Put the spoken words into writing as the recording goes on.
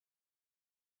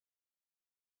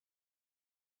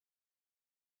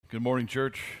Good morning,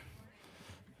 church.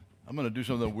 I'm going to do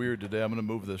something weird today. I'm going to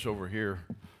move this over here.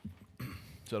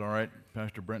 Is that all right,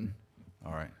 Pastor Brenton?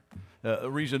 All right. The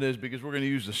reason is because we're going to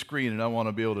use the screen, and I want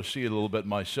to be able to see it a little bit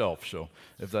myself, so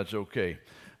if that's okay.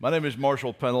 My name is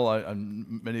Marshall Pennell.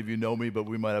 Many of you know me, but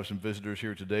we might have some visitors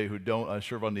here today who don't. I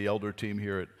serve on the elder team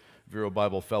here at Vero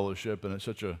Bible Fellowship, and it's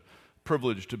such a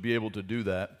privilege to be able to do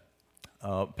that.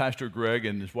 Pastor Greg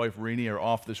and his wife Renee are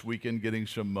off this weekend getting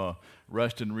some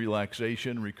rest and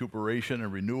relaxation, recuperation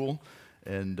and renewal.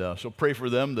 And so pray for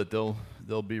them that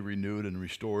they'll be renewed and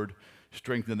restored,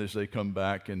 strengthened as they come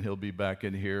back, and he'll be back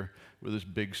in here with his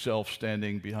big self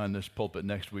standing behind this pulpit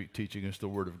next week teaching us the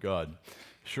Word of God.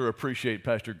 Sure appreciate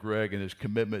Pastor Greg and his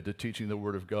commitment to teaching the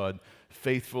Word of God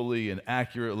faithfully and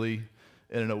accurately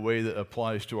and in a way that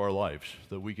applies to our lives,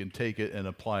 that we can take it and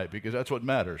apply it, because that's what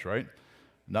matters, right?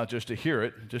 Not just to hear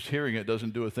it. Just hearing it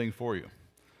doesn't do a thing for you.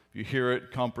 If you hear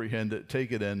it, comprehend it,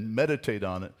 take it in, meditate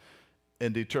on it,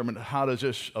 and determine how does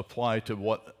this apply to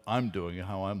what I'm doing and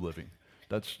how I'm living.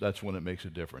 That's when it makes a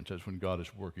difference. That's when God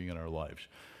is working in our lives.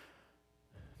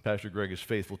 Pastor Greg is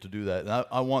faithful to do that. And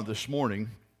I want this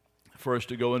morning for us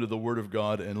to go into the Word of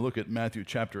God and look at Matthew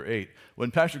chapter 8. When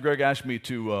Pastor Greg asked me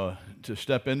to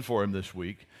step in for him this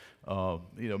week,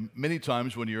 many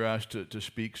times when you're asked to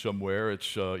speak somewhere,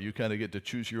 it's you kind of get to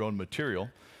choose your own material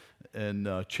and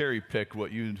cherry pick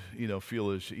what you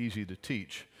feel is easy to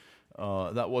teach.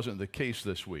 That wasn't the case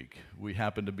this week. We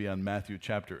happened to be on Matthew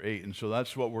chapter 8, and so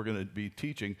that's what we're going to be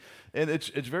teaching. And it's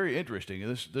very interesting.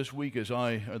 This week,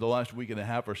 the last week and a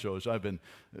half or so, as I've been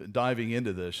diving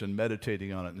into this and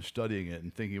meditating on it and studying it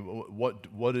and thinking,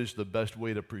 what is the best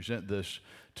way to present this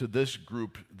to this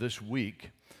group this week?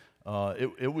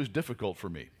 It was difficult for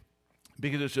me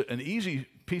because it's an easy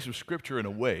piece of scripture in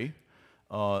a way.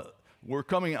 We're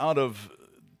coming out of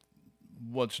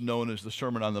what's known as the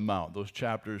Sermon on the Mount, those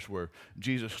chapters where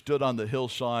Jesus stood on the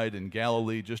hillside in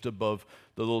Galilee just above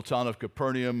the little town of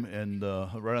Capernaum and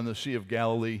right on the Sea of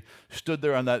Galilee, stood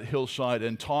there on that hillside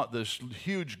and taught this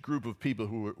huge group of people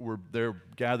who were there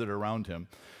gathered around him,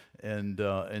 and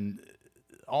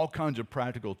all kinds of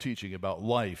practical teaching about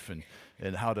life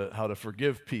and how to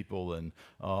forgive people and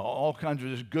all kinds of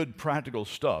just good practical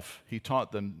stuff. He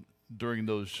taught them during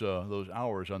those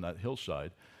hours on that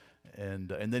hillside, and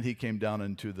then he came down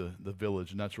into the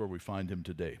village, and that's where we find him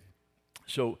today.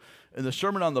 So in the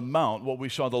Sermon on the Mount, what we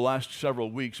saw the last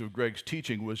several weeks of Greg's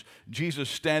teaching was Jesus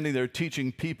standing there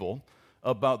teaching people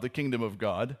about the kingdom of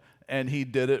God, and he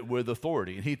did it with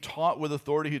authority. And he taught with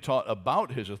authority. He taught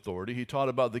about his authority. He taught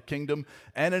about the kingdom,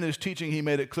 and in his teaching, he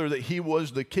made it clear that he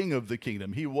was the king of the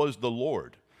kingdom. He was the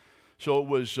Lord. So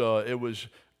it was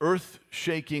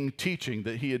earth-shaking teaching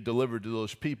that he had delivered to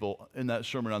those people in that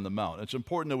Sermon on the Mount. It's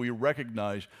important that we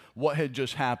recognize what had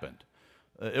just happened.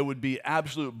 It would be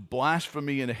absolute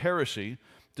blasphemy and heresy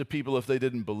to people if they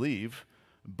didn't believe,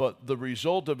 but the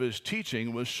result of his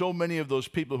teaching was so many of those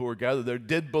people who were gathered there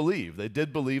did believe. They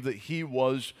did believe that he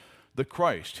was the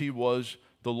Christ. He was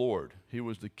the Lord. He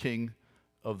was the king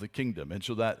of the kingdom. And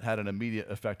so that had an immediate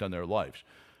effect on their lives.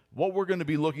 What we're going to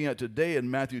be looking at today in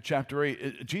Matthew chapter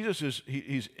 8, Jesus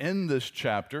he's in this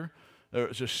chapter.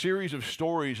 There's a series of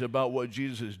stories about what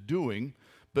Jesus is doing,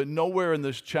 but nowhere in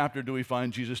this chapter do we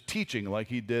find Jesus teaching like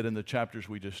he did in the chapters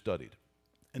we just studied.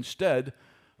 Instead,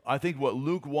 I think what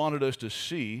Luke wanted us to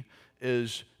see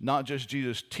is not just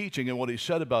Jesus teaching and what he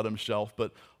said about himself,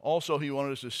 but also he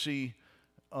wanted us to see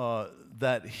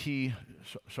that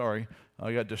sorry,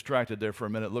 I got distracted there for a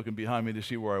minute looking behind me to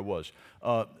see where I was.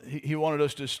 He wanted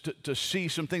us to see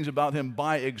some things about him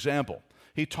by example.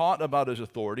 He taught about his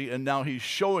authority, and now he's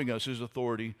showing us his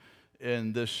authority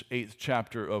in this 8th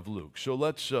chapter of Luke. So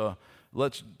let's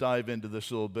dive into this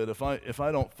a little bit. If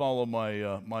I don't follow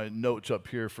my notes up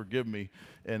here, forgive me,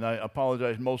 and I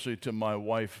apologize mostly to my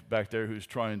wife back there who's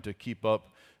trying to keep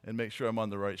up and make sure I'm on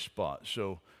the right spot.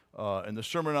 So in the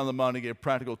Sermon on the Mount, he gave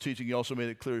practical teaching. He also made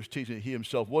it clear his teaching that he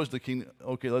himself was the king.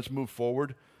 Okay, let's move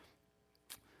forward.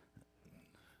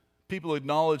 People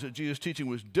acknowledge that Jesus' teaching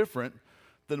was different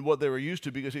than what they were used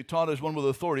to because he taught as one with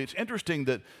authority. It's interesting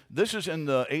that this is in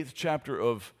the 8th chapter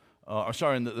of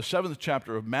in the 7th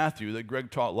chapter of Matthew that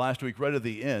Greg taught last week, right at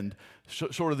the end,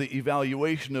 sort of the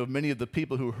evaluation of many of the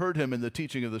people who heard him in the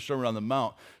teaching of the Sermon on the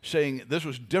Mount, saying this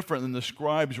was different than the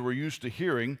scribes were used to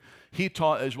hearing. He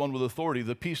taught as one with authority.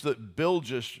 The piece that Bill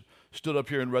just stood up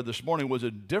here and read this morning was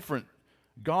a different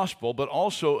gospel, but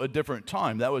also a different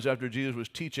time. That was after Jesus was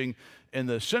teaching in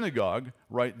the synagogue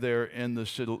right there in the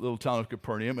little town of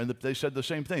Capernaum, and they said the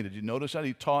same thing. Did you notice that?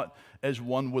 He taught as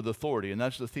one with authority, and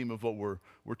that's the theme of what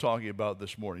we're talking about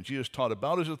this morning. Jesus taught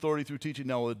about his authority through teaching.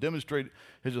 Now we'll demonstrate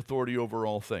his authority over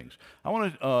all things. I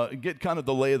want to get kind of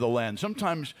the lay of the land.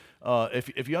 Sometimes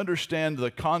if you understand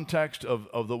the context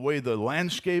of the way the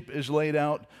landscape is laid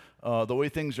out, the way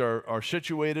things are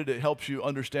situated, it helps you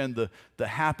understand the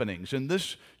happenings. In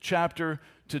this chapter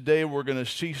today, we're going to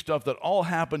see stuff that all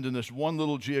happened in this one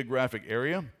little geographic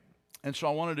area. And so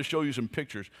I wanted to show you some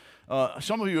pictures.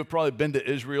 Some of you have probably been to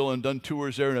Israel and done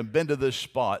tours there and have been to this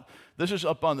spot. This is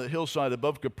up on the hillside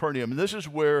above Capernaum, and this is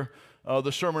where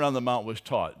the Sermon on the Mount was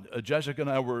taught. Jessica and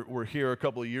I were here a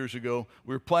couple of years ago.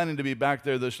 We were planning to be back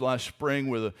there this last spring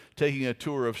with taking a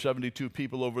tour of 72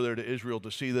 people over there to Israel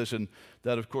to see this, and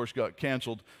that, of course, got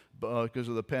canceled because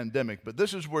of the pandemic. But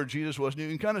this is where Jesus was, and you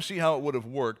can kind of see how it would have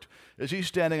worked as he's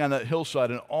standing on that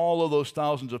hillside, and all of those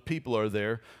thousands of people are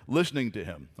there listening to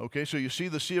him. Okay, so you see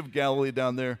the Sea of Galilee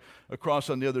down there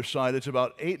across on the other side. It's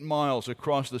about 8 miles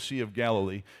across the Sea of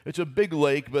Galilee. It's a big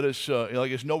lake, but it's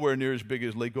nowhere near as big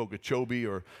as Lake Okeechobee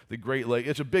or the Great Lake.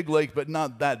 It's a big lake, but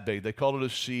not that big. They call it a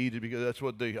sea because that's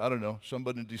what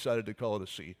somebody decided to call it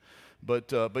a sea.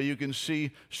 But you can see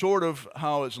sort of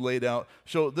how it's laid out.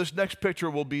 So this next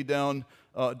picture will be down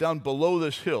below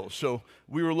this hill. So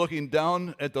we were looking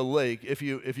down at the lake. If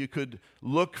you could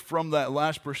look from that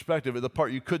last perspective at the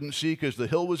part you couldn't see because the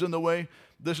hill was in the way,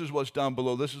 this is what's down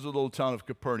below. This is the little town of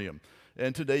Capernaum.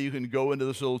 And today you can go into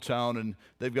this little town, and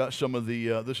they've got some of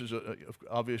the, this is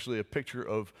obviously a picture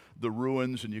of the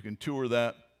ruins, and you can tour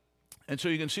that. And so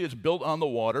you can see it's built on the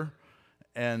water.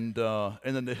 And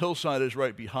then the hillside is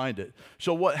right behind it.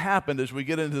 So what happened as we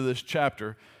get into this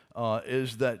chapter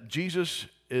is that Jesus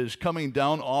is coming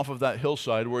down off of that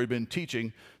hillside where he'd been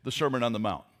teaching the Sermon on the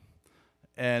Mount.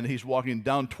 And he's walking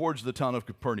down towards the town of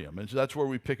Capernaum. And so that's where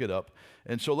we pick it up.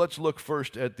 And so let's look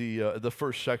first at the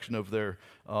first section of their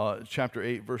chapter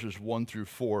 8, verses 1 through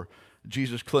 4.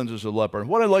 Jesus cleanses a leper. And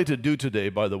what I'd like to do today,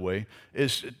 by the way,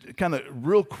 is kind of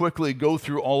real quickly go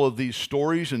through all of these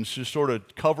stories and just sort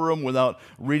of cover them without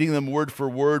reading them word for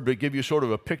word, but give you sort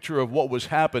of a picture of what was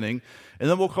happening. And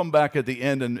then we'll come back at the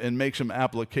end and make some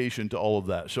application to all of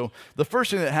that. So the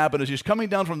first thing that happened is he's coming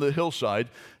down from the hillside.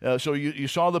 So you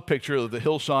saw the picture of the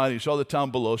hillside. You saw the town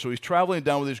below. So he's traveling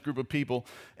down with this group of people.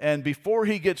 And before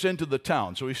he gets into the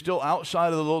town, so he's still outside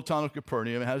of the little town of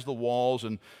Capernaum. It has the walls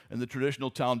and the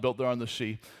traditional town built there on the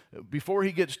sea. Before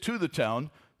he gets to the town,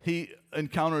 he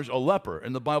encounters a leper.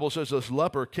 And the Bible says this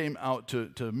leper came out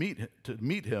to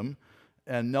meet him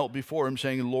and knelt before him,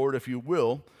 saying, "Lord, if you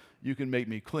will, you can make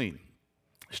me clean."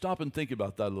 Stop and think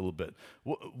about that a little bit.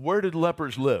 Where did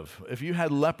lepers live? If you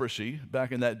had leprosy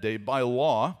back in that day, by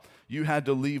law, you had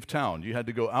to leave town. You had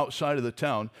to go outside of the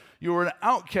town. You were an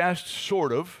outcast,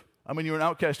 sort of. I mean, you were an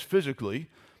outcast physically,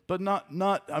 but not.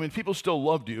 I mean, people still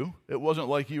loved you. It wasn't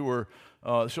like you were.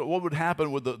 So what would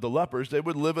happen with the lepers? They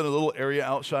would live in a little area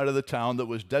outside of the town that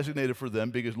was designated for them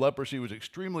because leprosy was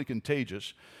extremely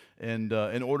contagious. And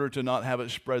in order to not have it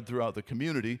spread throughout the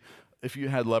community, if you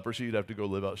had leprosy, you'd have to go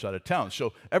live outside of town.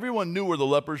 So everyone knew where the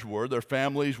lepers were. Their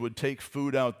families would take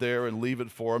food out there and leave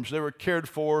it for them. So they were cared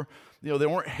for. They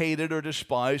weren't hated or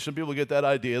despised. Some people get that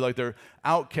idea, like they're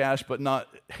outcasts, but not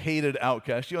hated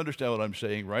outcasts. You understand what I'm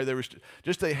saying, right?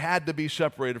 They had to be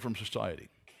separated from society.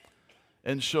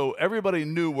 And so everybody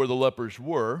knew where the lepers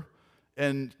were.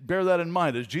 And bear that in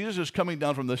mind, as Jesus is coming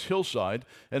down from this hillside,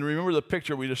 and remember the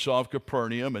picture we just saw of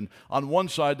Capernaum, and on one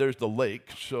side there's the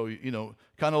lake, so,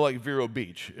 kind of like Vero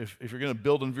Beach. If you're going to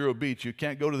build in Vero Beach, you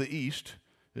can't go to the east.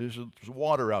 There's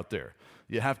water out there.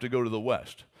 You have to go to the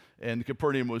west. And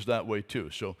Capernaum was that way too.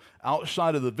 So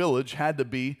outside of the village had to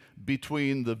be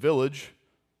between the village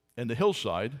and the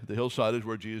hillside. The hillside is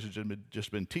where Jesus had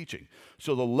just been teaching.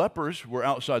 So the lepers were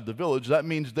outside the village. That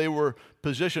means they were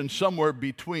positioned somewhere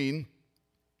between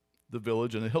the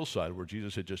village and the hillside where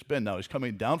Jesus had just been. Now he's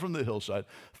coming down from the hillside.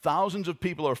 Thousands of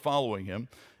people are following him,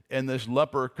 and this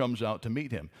leper comes out to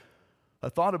meet him. I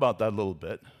thought about that a little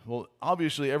bit. Well,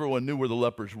 obviously everyone knew where the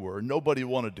lepers were. Nobody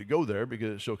wanted to go there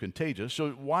because it's so contagious. So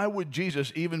why would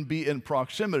Jesus even be in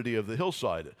proximity of the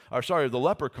hillside? Of the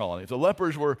leper colony. If the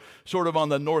lepers were sort of on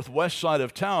the northwest side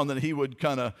of town, then everyone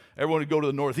would go to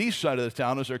the northeast side of the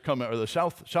town as they're coming, or the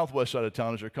southwest side of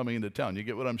town as they're coming into town. You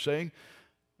get what I'm saying?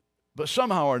 But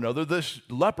somehow or another, this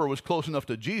leper was close enough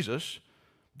to Jesus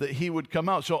that he would come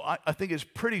out. So I think it's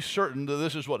pretty certain that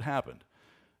this is what happened.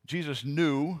 Jesus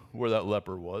knew where that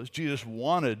leper was. Jesus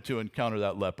wanted to encounter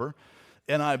that leper.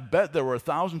 And I bet there were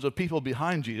thousands of people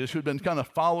behind Jesus who'd been kind of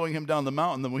following him down the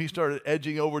mountain. Then when he started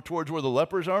edging over towards where the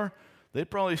lepers are, they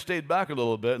probably stayed back a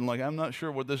little bit and like, I'm not sure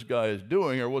what this guy is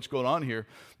doing or what's going on here.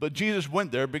 But Jesus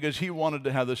went there because he wanted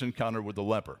to have this encounter with the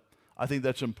leper. I think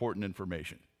that's important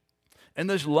information. And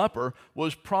this leper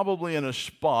was probably in a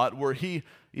spot where he,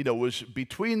 was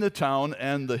between the town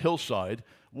and the hillside,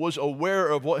 was aware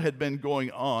of what had been going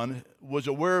on, was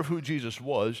aware of who Jesus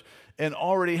was, and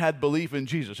already had belief in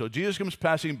Jesus. So Jesus comes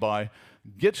passing by,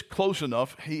 gets close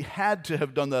enough. He had to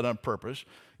have done that on purpose.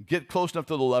 Get close enough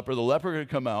to the leper. The leper could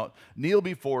come out, kneel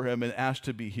before him, and ask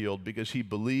to be healed because he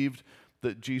believed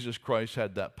that Jesus Christ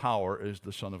had that power as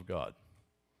the Son of God.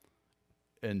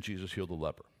 And Jesus healed the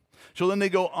leper. So then they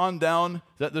go on down.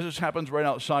 This happens right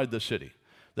outside the city.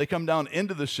 They come down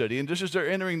into the city, and just as they're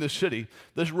entering the city,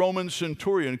 this Roman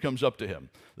centurion comes up to him.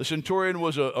 The centurion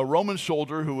was a Roman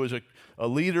soldier who was a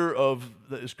leader of,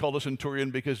 it's called a centurion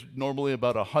because normally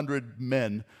about 100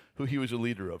 men who he was a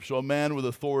leader of. So a man with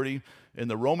authority in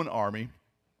the Roman army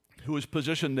who was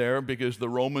positioned there because the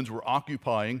Romans were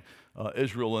occupying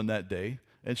Israel in that day.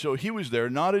 And so he was there,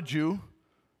 not a Jew,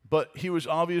 but he was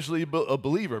obviously a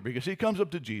believer because he comes up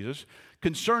to Jesus,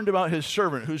 concerned about his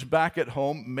servant who's back at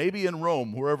home, maybe in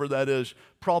Rome, wherever that is,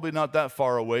 probably not that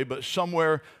far away, but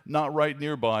somewhere not right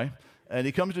nearby. And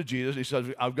he comes to Jesus, he says,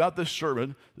 I've got this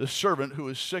servant who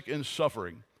is sick and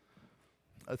suffering.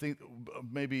 I think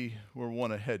maybe we're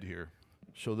one ahead here.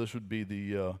 So this would be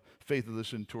the faith of the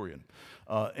centurion.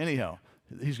 Anyhow,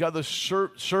 he's got this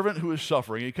servant who is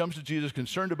suffering. He comes to Jesus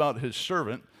concerned about his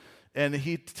servant. And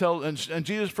and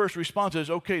Jesus' first response is,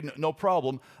 okay, no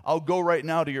problem. I'll go right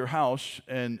now to your house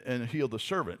and heal the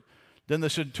servant. Then the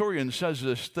centurion says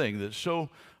this thing that's so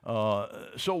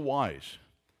wise.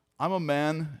 I'm a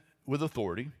man with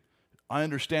authority. I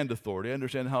understand authority. I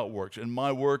understand how it works. In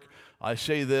my work, I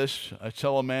say this. I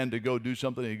tell a man to go do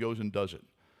something, and he goes and does it.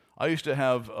 I used to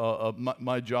have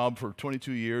my job for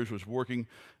 22 years was working,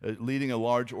 leading a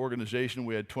large organization.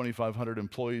 We had 2,500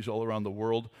 employees all around the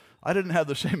world. I didn't have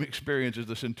the same experience as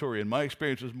the centurion. My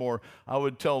experience was more, I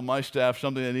would tell my staff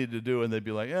something they needed to do, and they'd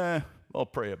be like, I'll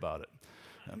pray about it.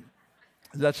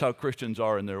 That's how Christians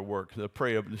are in their work. They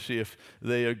pray to see if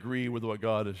they agree with what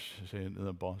God is saying, and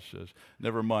the boss says,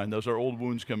 never mind, those are old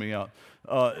wounds coming out.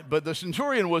 But the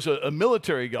centurion was a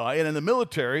military guy, and in the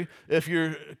military, if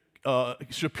you're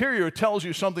superior tells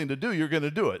you something to do, you're going to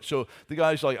do it. So the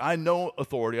guy's like, I know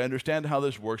authority. I understand how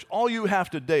this works. All you have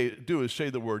to do is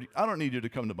say the word. I don't need you to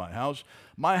come to my house.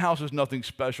 My house is nothing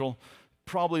special.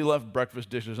 Probably left breakfast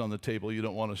dishes on the table. You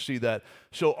don't want to see that.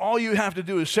 So all you have to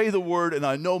do is say the word, and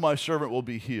I know my servant will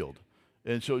be healed.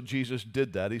 And so Jesus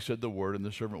did that. He said the word, and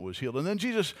the servant was healed. And then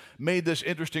Jesus made this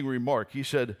interesting remark. He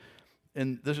said,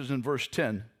 and this is in verse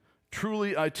 10,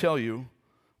 truly I tell you,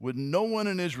 with no one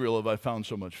in Israel have I found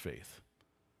so much faith.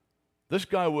 This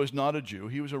guy was not a Jew.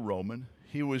 He was a Roman.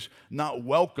 He was not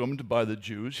welcomed by the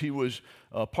Jews. He was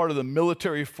part of the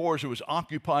military force that was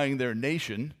occupying their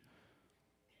nation.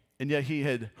 And yet he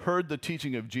had heard the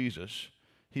teaching of Jesus.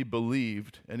 He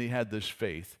believed, and he had this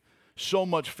faith. So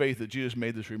much faith that Jesus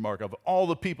made this remark. Of all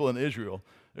the people in Israel,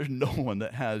 there's no one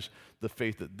that has the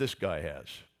faith that this guy has.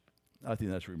 I think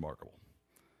that's remarkable.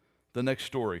 The next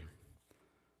story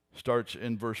starts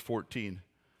in verse 14.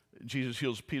 Jesus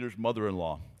heals Peter's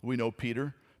mother-in-law. We know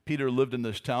Peter. Peter lived in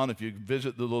this town. If you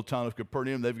visit the little town of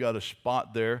Capernaum, they've got a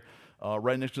spot there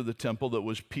right next to the temple that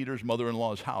was Peter's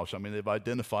mother-in-law's house. I mean, they've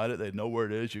identified it. They know where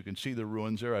it is. You can see the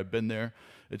ruins there. I've been there.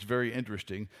 It's very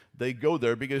interesting. They go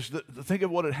there because think of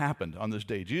what had happened on this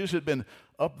day. Jesus had been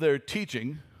up there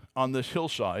teaching on this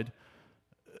hillside,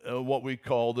 what we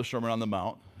call the Sermon on the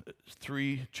Mount. It's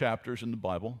 3 chapters in the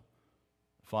Bible,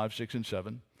 5, 6, and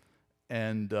 7.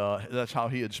 And that's how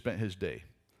he had spent his day,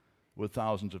 with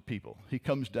thousands of people. He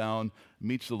comes down,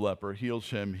 meets the leper,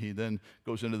 heals him. He then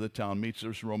goes into the town, meets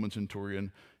this Roman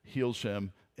centurion, heals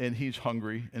him, and he's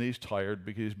hungry and he's tired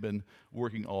because he's been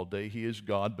working all day. He is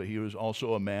God, but he was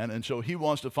also a man. And so he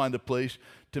wants to find a place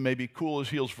to maybe cool his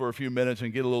heels for a few minutes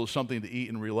and get a little something to eat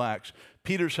and relax.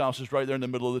 Peter's house is right there in the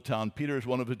middle of the town. Peter is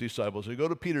one of his disciples. They go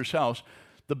to Peter's house.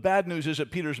 The bad news is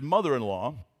that Peter's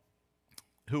mother-in-law,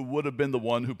 who would have been the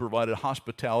one who provided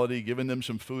hospitality, giving them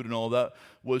some food and all that,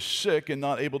 was sick and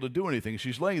not able to do anything.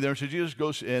 She's laying there, and so Jesus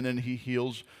goes in and he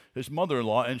heals his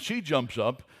mother-in-law, and she jumps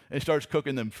up and starts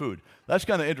cooking them food. That's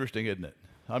kind of interesting, isn't it?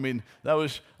 I mean, that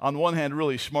was, on one hand,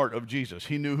 really smart of Jesus.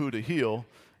 He knew who to heal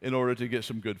in order to get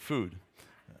some good food.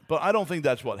 But I don't think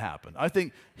that's what happened. I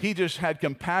think he just had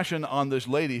compassion on this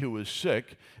lady who was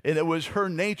sick, and it was her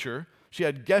nature She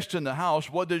had guests in the house.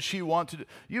 What did she want to do?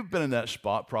 You've been in that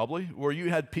spot probably where you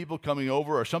had people coming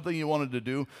over or something you wanted to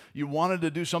do. You wanted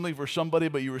to do something for somebody,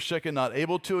 but you were sick and not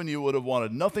able to, and you would have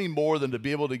wanted nothing more than to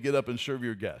be able to get up and serve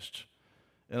your guests.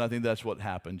 And I think that's what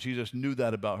happened. Jesus knew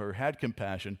that about her, had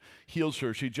compassion, heals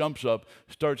her. She jumps up,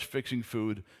 starts fixing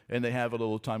food, and they have a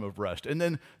little time of rest. And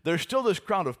then there's still this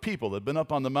crowd of people that have been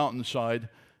up on the mountainside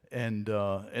and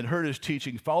heard his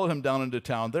teaching, followed him down into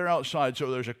town. They're outside,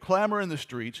 so there's a clamor in the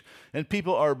streets, and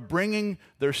people are bringing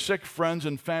their sick friends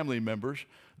and family members.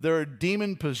 There are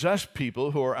demon-possessed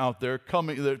people who are out there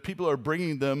coming. People are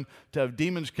bringing them to have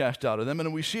demons cast out of them.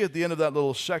 And we see at the end of that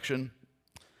little section,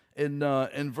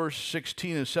 in verse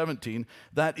 16 and 17,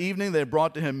 that evening they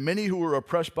brought to him many who were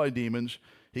oppressed by demons.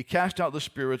 He cast out the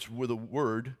spirits with a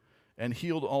word and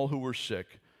healed all who were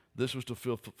sick. This was to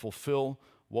fulfill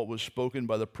what was spoken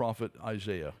by the prophet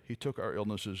Isaiah. He took our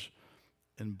illnesses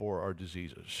and bore our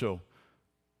diseases. So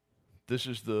this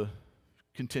is the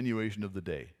continuation of the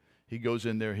day. He goes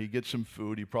in there, he gets some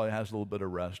food, he probably has a little bit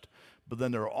of rest. But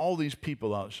then there are all these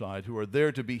people outside who are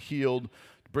there to be healed,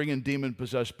 bringing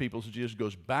demon-possessed people. So Jesus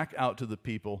goes back out to the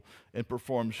people and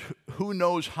performs who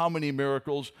knows how many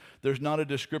miracles. There's not a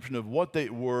description of what they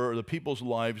were or the people's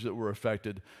lives that were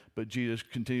affected, but Jesus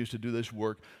continues to do this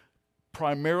work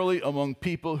primarily among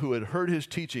people who had heard his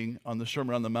teaching on the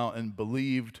Sermon on the Mount and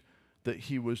believed that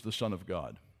he was the Son of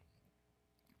God.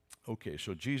 Okay,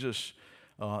 so Jesus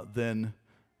then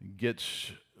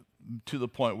gets to the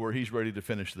point where he's ready to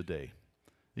finish the day.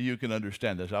 You can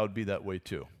understand this. I would be that way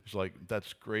too. It's like,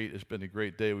 that's great. It's been a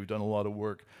great day. We've done a lot of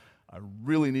work. I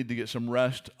really need to get some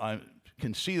rest. I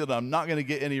can see that I'm not going to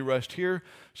get any rest here.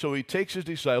 So he takes his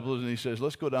disciples and he says,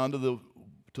 let's go down to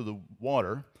the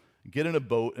water, get in a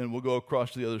boat, and we'll go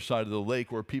across to the other side of the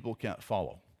lake where people can't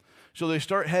follow. So they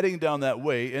start heading down that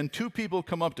way, and two people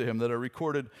come up to him that are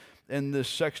recorded in this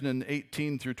section in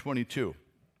 18 through 22.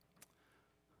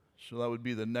 So that would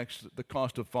be the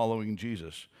cost of following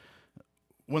Jesus.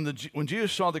 When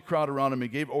Jesus saw the crowd around him, he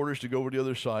gave orders to go over to the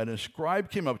other side, and a scribe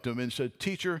came up to him and said,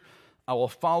 "Teacher, I will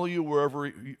follow you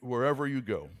wherever you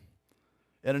go."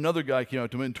 And another guy came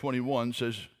up to him in 21,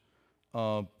 says,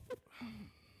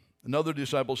 another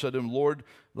disciple said to him, "Lord,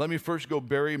 let me first go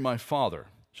bury my father."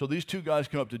 So these two guys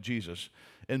come up to Jesus,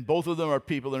 and both of them are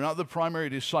people. They're not the primary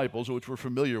disciples, which we're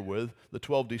familiar with, the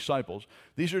 12 disciples.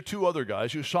 These are two other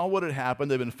guys who saw what had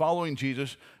happened. They've been following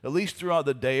Jesus at least throughout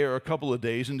the day or a couple of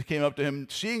days, and came up to him,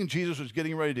 seeing Jesus was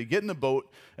getting ready to get in the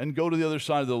boat and go to the other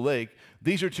side of the lake.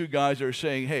 These are two guys that are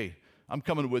saying, "Hey, I'm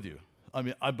coming with you. I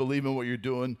mean, I believe in what you're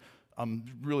doing. I'm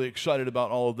really excited about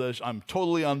all of this. I'm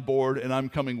totally on board, and I'm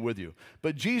coming with you."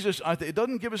 But Jesus, it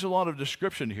doesn't give us a lot of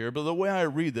description here, but the way I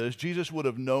read this, Jesus would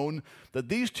have known that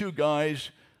these two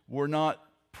guys were not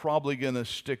probably going to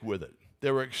stick with it. They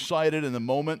were excited in the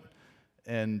moment,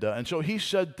 and so he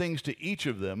said things to each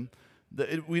of them.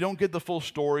 We don't get the full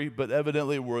story, but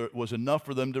evidently it was enough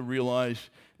for them to realize,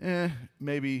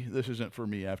 maybe this isn't for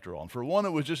me after all. And for one,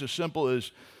 it was just as simple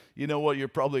as, you know what, you're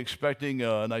probably expecting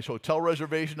a nice hotel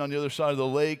reservation on the other side of the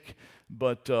lake,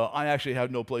 but I actually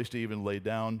have no place to even lay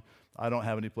down. I don't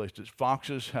have any place to.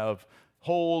 Foxes have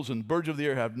holes and birds of the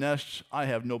air have nests. I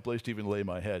have no place to even lay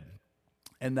my head.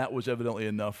 And that was evidently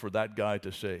enough for that guy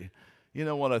to say, you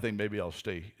know what, I think maybe I'll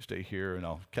stay here and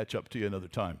I'll catch up to you another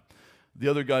time. The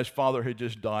other guy's father had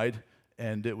just died,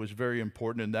 and it was very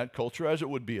important in that culture, as it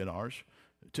would be in ours,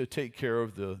 to take care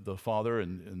of the father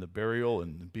and the burial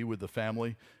and be with the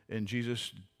family. And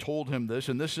Jesus told him this,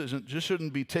 and this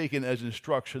shouldn't be taken as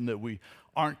instruction that we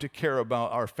aren't to care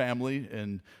about our family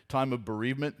in time of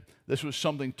bereavement. This was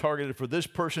something targeted for this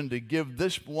person to give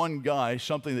this one guy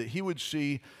something that he would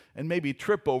see and maybe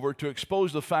trip over, to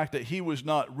expose the fact that he was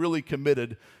not really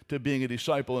committed to being a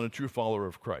disciple and a true follower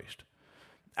of Christ.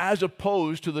 As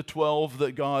opposed to the 12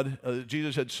 that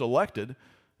Jesus had selected,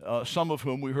 some of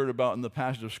whom we heard about in the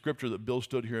passage of Scripture that Bill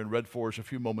stood here and read for us a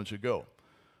few moments ago,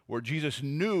 where Jesus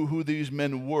knew who these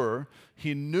men were.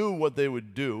 He knew what they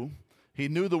would do. He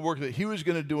knew the work that he was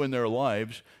going to do in their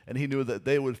lives, and he knew that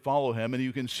they would follow him. And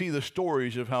you can see the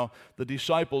stories of how the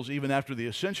disciples, even after the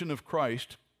ascension of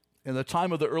Christ, in the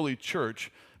time of the early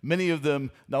church, many of them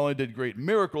not only did great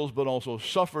miracles, but also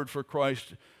suffered for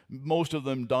Christ. Most of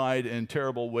them died in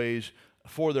terrible ways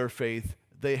for their faith.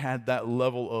 They had that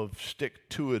level of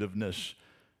stick-to-itiveness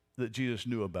that Jesus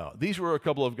knew about. These were a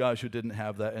couple of guys who didn't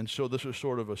have that, and so this was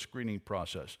sort of a screening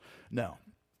process. Now,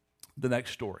 the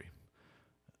next story.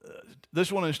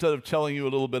 This one, instead of telling you a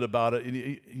little bit about it, and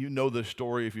you know this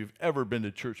story if you've ever been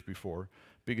to church before,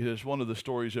 because it's one of the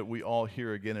stories that we all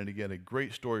hear again and again, a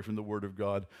great story from the Word of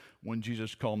God when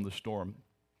Jesus calmed the storm.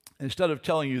 Instead of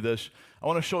telling you this, I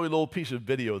want to show you a little piece of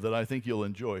video that I think you'll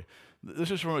enjoy.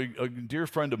 This is from a dear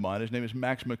friend of mine. His name is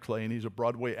Max McLean. He's a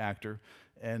Broadway actor.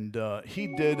 And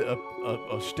he did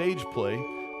a stage play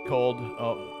called,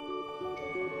 I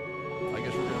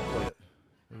guess we're going to play it.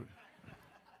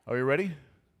 Are you ready?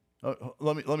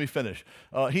 Let me finish.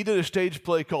 He did a stage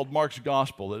play called Mark's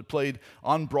Gospel. It played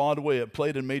on Broadway. It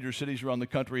played in major cities around the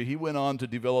country. He went on to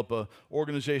develop an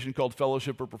organization called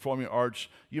Fellowship for Performing Arts.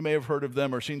 You may have heard of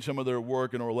them or seen some of their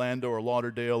work in Orlando or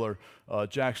Lauderdale or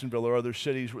Jacksonville or other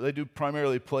cities where they do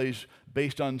primarily plays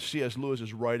based on C.S.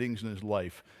 Lewis's writings and his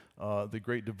life. The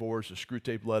Great Divorce, the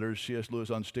Screwtape Letters, C.S. Lewis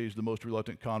on Stage, The Most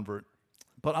Reluctant Convert.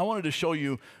 But I wanted to show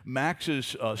you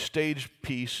Max's stage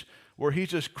piece where he's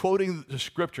just quoting the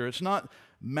scripture. It's not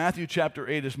Matthew chapter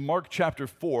 8, it's Mark chapter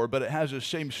 4, but it has the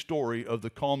same story of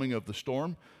the calming of the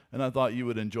storm, and I thought you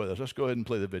would enjoy this. Let's go ahead and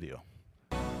play the video.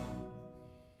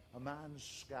 A man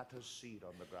scatters seed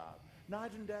on the ground.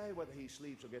 Night and day, whether he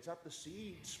sleeps or gets up, the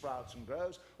seed sprouts and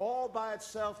grows. All by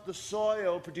itself, the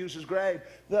soil produces grain,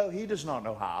 though he does not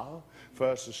know how.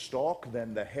 First the stalk,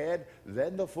 then the head,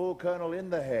 then the full kernel in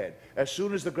the head. As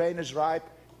soon as the grain is ripe,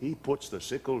 he puts the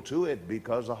sickle to it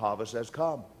because the harvest has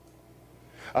come.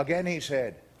 Again he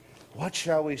said, what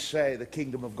shall we say the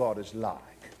kingdom of God is like?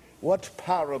 What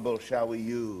parable shall we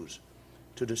use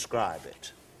to describe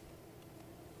it?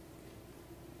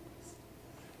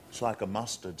 It's like a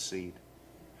mustard seed,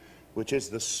 which is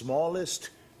the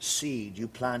smallest seed you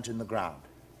plant in the ground.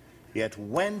 Yet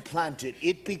when planted,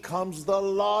 it becomes the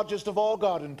largest of all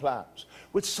garden plants,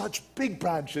 with such big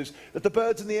branches that the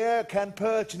birds in the air can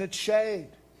perch in its shade.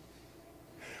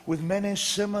 With many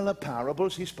similar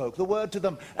parables, he spoke the word to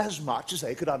them as much as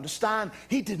they could understand.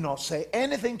 He did not say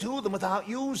anything to them without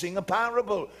using a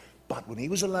parable. But when he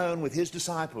was alone with his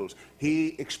disciples, he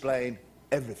explained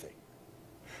everything.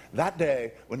 That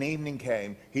day, when evening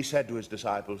came, he said to his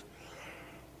disciples,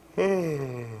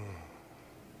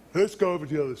 let's go over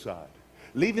to the other side.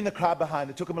 Leaving the crowd behind,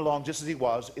 they took him along just as he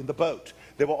was in the boat.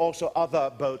 There were also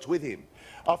other boats with him.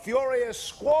 A furious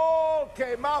squall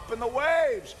came up and the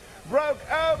waves broke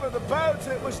over the boat.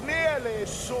 It was nearly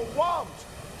swamped.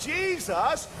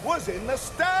 Jesus was in the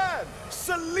stern,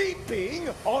 sleeping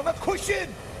on a cushion.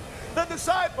 The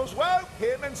disciples woke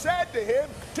him and said to him,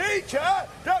 Teacher,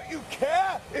 don't you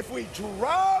care if we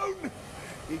drown?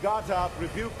 He got up,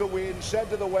 rebuked the wind, said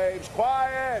to the waves,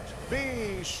 Quiet,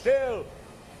 be still.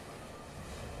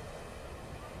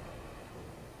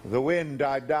 The wind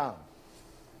died down,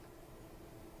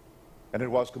 and it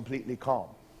was completely calm.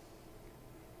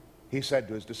 He said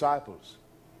to his disciples,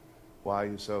 Why are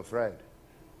you so afraid?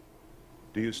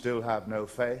 Do you still have no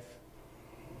faith?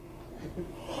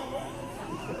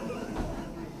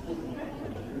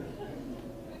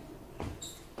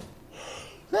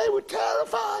 They were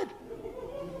terrified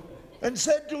and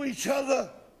said to each other,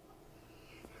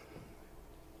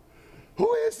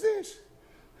 Who is this?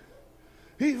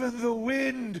 Even the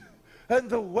wind and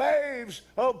the waves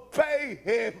obey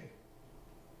him.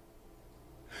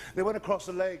 They went across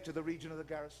the lake to the region of the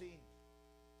Gerasenes.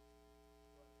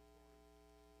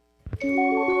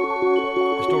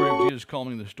 The story of Jesus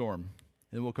calming the storm.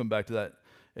 And we'll come back to that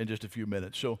in just a few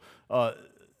minutes. So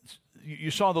you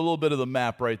saw the little bit of the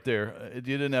map right there. You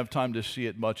didn't have time to see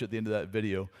it much at the end of that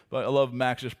video. But I love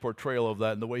Max's portrayal of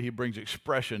that and the way he brings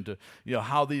expression to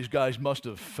how these guys must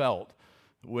have felt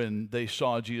when they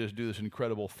saw Jesus do this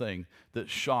incredible thing that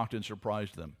shocked and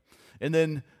surprised them. And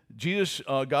then Jesus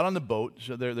got on the boat,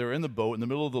 so they're in the boat in the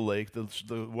middle of the lake,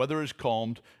 the weather is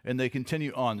calmed, and they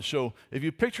continue on. So if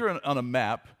you picture on a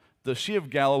map, the Sea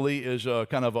of Galilee is a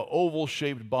kind of an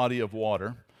oval-shaped body of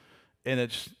water, and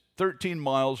it's 13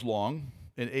 miles long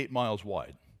and 8 miles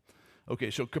wide.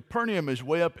 Okay, so Capernaum is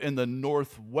way up in the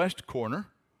northwest corner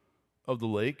of the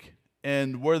lake,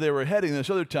 and where they were heading, this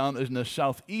other town, is in the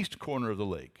southeast corner of the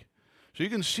lake. So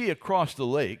you can see across the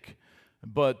lake,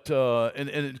 but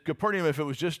and Capernaum, if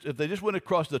they just went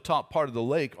across the top part of the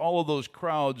lake, all of those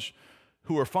crowds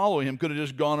who were following him could have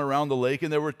just gone around the lake.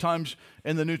 And there were times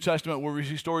in the New Testament where we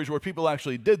see stories where people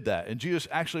actually did that, and Jesus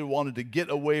actually wanted to get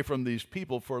away from these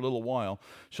people for a little while.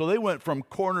 So they went from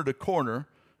corner to corner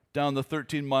down the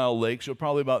 13-mile lake, so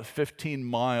probably about 15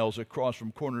 miles across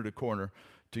from corner to corner,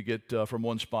 to get from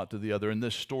one spot to the other. And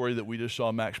this story that we just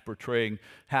saw Max portraying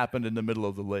happened in the middle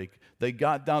of the lake. They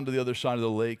got down to the other side of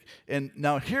the lake, and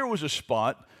now here was a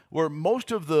spot where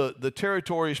most of the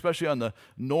territory, especially on the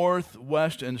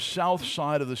northwest and south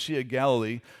side of the Sea of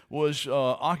Galilee, was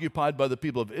occupied by the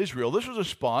people of Israel. This was a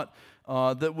spot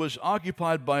that was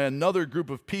occupied by another group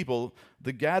of people,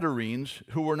 the Gadarenes,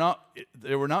 who were not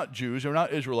Jews, they were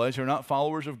not Israelites, they were not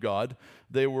followers of God.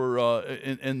 They were,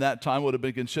 in that time, would have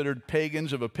been considered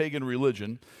pagans of a pagan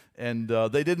religion, and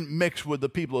they didn't mix with the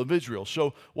people of Israel.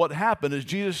 So what happened is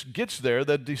Jesus gets there,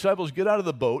 the disciples get out of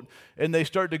the boat, and they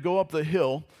start to go up the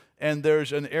hill, and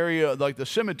there's an area like the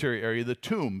cemetery area, the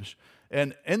tombs.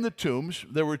 And in the tombs,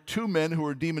 there were two men who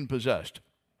were demon-possessed.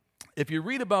 If you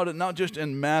read about it, not just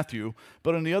in Matthew,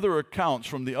 but in the other accounts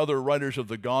from the other writers of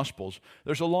the Gospels,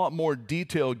 there's a lot more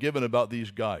detail given about these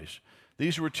guys.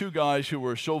 These were two guys who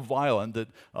were so violent that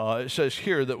it says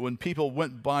here that when people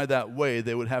went by that way,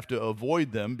 they would have to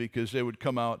avoid them because they would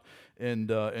come out and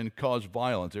cause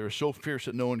violence. They were so fierce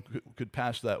that no one could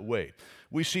pass that way.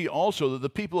 We see also that the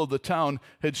people of the town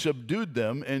had subdued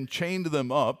them and chained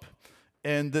them up,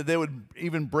 and that they would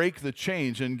even break the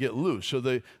chains and get loose. So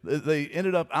they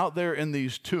ended up out there in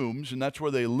these tombs, and that's where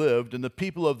they lived, and the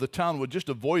people of the town would just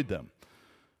avoid them.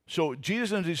 So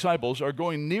Jesus and his disciples are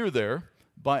going near there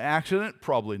by accident,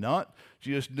 probably not.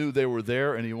 Jesus knew they were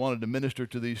there, and he wanted to minister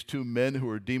to these two men who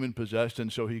were demon-possessed,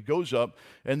 and so he goes up,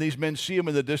 and these men see him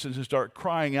in the distance and start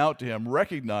crying out to him,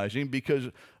 recognizing because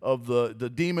of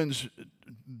the demons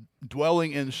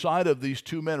dwelling inside of these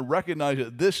two men, recognize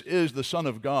that this is the Son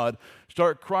of God,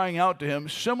 start crying out to him,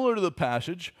 similar to the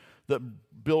passage that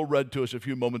Bill read to us a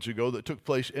few moments ago that took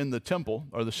place in the temple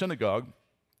or the synagogue.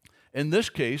 In this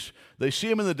case, they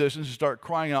see him in the distance and start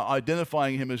crying out,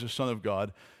 identifying him as the Son of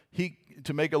God.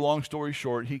 To make a long story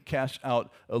short, he casts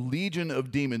out a legion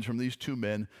of demons from these two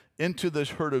men into this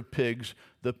herd of pigs.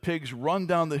 The pigs run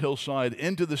down the hillside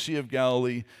into the Sea of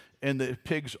Galilee, and the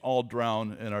pigs all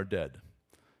drown and are dead.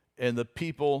 And the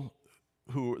people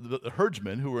the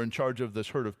herdsmen who were in charge of this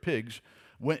herd of pigs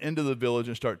went into the village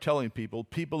and start telling people.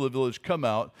 People of the village come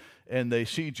out and they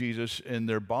see Jesus, and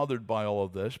they're bothered by all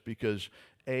of this because,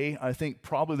 I think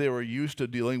probably they were used to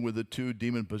dealing with the two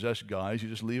demon-possessed guys. You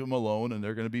just leave them alone and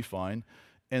they're going to be fine.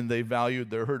 And they valued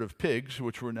their herd of pigs,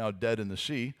 which were now dead in the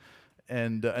sea,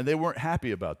 and they weren't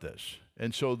happy about this.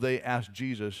 And so they asked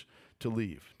Jesus to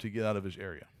leave, to get out of his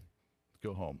area,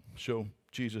 go home. So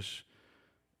Jesus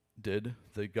did.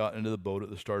 They got into the boat at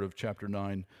the start of chapter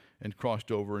 9 and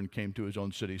crossed over and came to his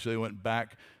own city. So they went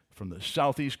back from the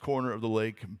southeast corner of the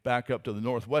lake, back up to the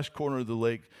northwest corner of the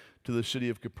lake to the city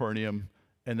of Capernaum,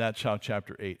 and that's how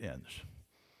chapter 8 ends.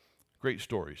 Great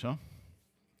stories, huh?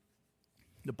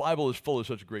 The Bible is full of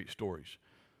such great stories.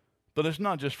 But it's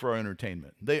not just for our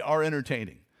entertainment. They are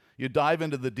entertaining. You dive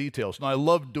into the details. And I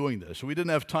love doing this. We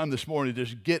didn't have time this morning to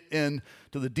just get into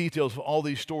the details of all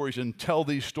these stories and tell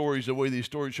these stories the way these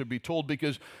stories should be told,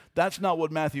 because that's not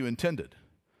what Matthew intended.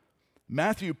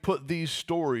 Matthew put these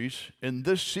stories in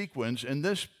this sequence, in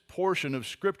this portion of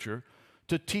Scripture,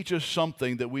 to teach us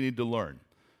something that we need to learn.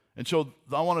 And so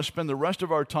I want to spend the rest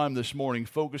of our time this morning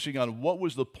focusing on what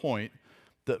was the point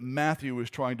that Matthew was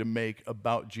trying to make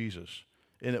about Jesus.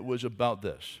 And it was about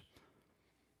this: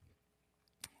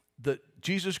 that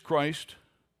Jesus Christ,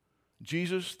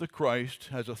 Jesus the Christ,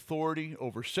 has authority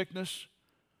over sickness.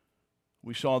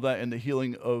 We saw that in the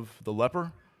healing of the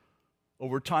leper.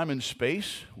 Over time and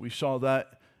space, we saw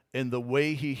that in the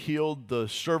way he healed the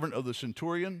servant of the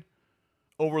centurion.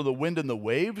 Over the wind and the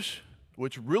waves,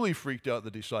 which really freaked out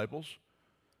the disciples.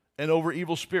 And over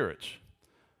evil spirits.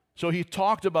 So he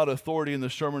talked about authority in the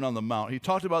Sermon on the Mount. He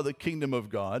talked about the kingdom of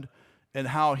God and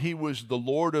how he was the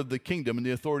Lord of the kingdom and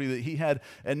the authority that he had.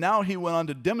 And now he went on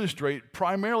to demonstrate,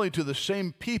 primarily to the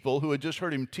same people who had just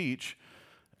heard him teach,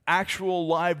 actual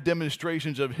live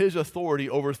demonstrations of his authority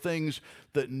over things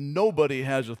that nobody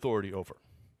has authority over.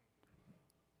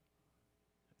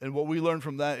 And what we learn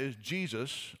from that is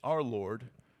Jesus, our Lord,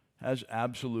 has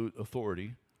absolute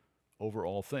authority over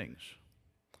all things.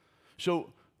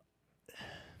 So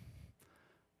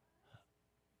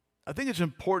I think it's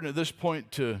important at this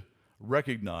point to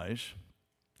recognize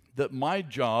that my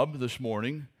job this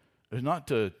morning is not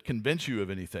to convince you of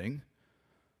anything.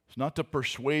 It's not to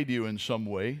persuade you in some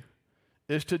way.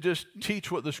 It's to just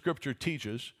teach what the Scripture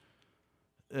teaches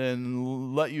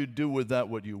and let you do with that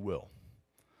what you will.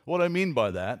 What I mean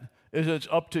by that is it's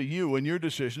up to you and your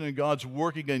decision, and God's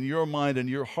working in your mind and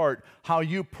your heart how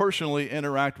you personally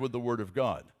interact with the Word of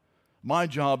God. My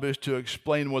job is to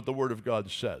explain what the Word of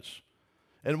God says.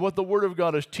 And what the Word of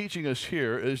God is teaching us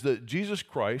here is that Jesus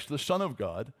Christ, the Son of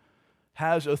God,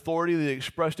 has authority that he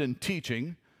expressed in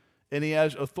teaching, and he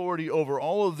has authority over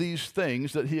all of these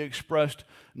things that he expressed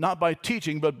not by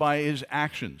teaching but by his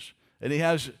actions. And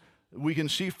we can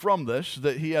see from this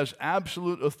that he has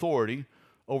absolute authority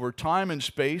over time and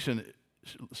space and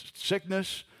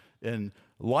sickness and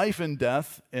life and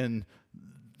death and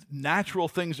natural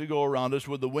things that go around us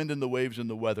with the wind and the waves and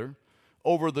the weather,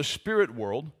 over the spirit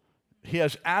world. He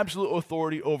has absolute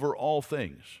authority over all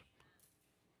things.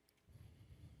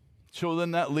 So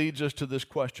then that leads us to this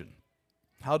question.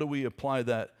 How do we apply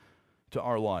that to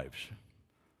our lives?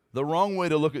 The wrong way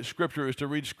to look at Scripture is to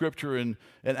read Scripture and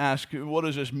ask, what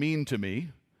does this mean to me?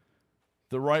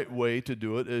 The right way to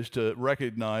do it is to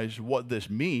recognize what this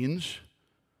means.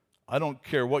 I don't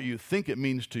care what you think it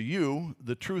means to you.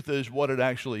 The truth is what it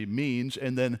actually means,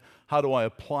 and then how do I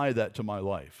apply that to my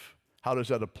life? How does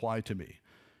that apply to me?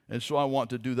 And so I want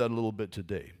to do that a little bit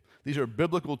today. These are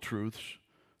biblical truths,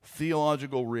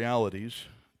 theological realities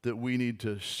that we need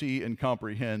to see and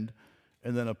comprehend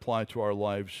and then apply to our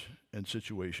lives and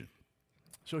situation.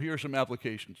 So here are some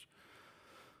applications.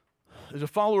 As a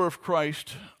follower of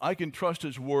Christ, I can trust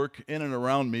his work in and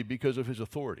around me because of his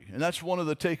authority. And that's one of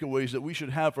the takeaways that we should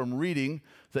have from reading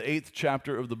the 8th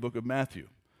chapter of the book of Matthew.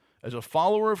 As a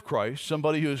follower of Christ,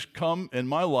 somebody who has come in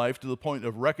my life to the point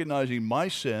of recognizing my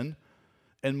sin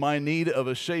and my need of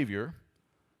a Savior,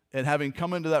 and having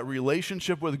come into that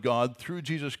relationship with God through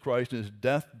Jesus Christ and his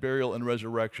death, burial, and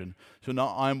resurrection. So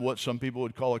now I'm what some people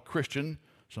would call a Christian,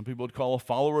 some people would call a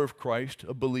follower of Christ,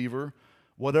 a believer.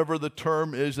 Whatever the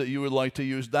term is that you would like to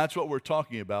use, that's what we're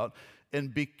talking about.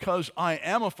 And because I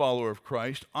am a follower of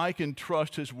Christ, I can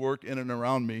trust his work in and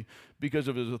around me because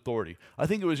of his authority. I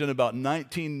think it was in about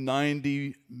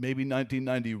 1990, maybe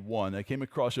 1991, I came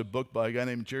across a book by a guy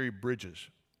named Jerry Bridges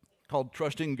called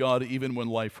Trusting God Even When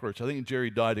Life Hurts. I think Jerry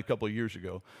died a couple of years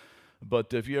ago.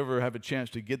 But if you ever have a chance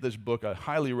to get this book, I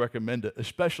highly recommend it,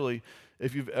 especially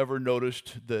if you've ever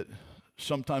noticed that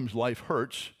sometimes life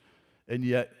hurts, and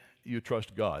yet you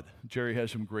trust God. Jerry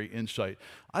has some great insight.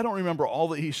 I don't remember all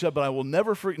that he said, but I will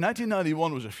never forget.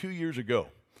 1991 was a few years ago.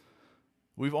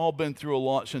 We've all been through a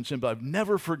lot since then, but I've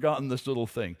never forgotten this little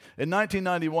thing. In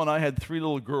 1991, I had 3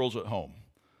 little girls at home,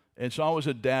 and so I was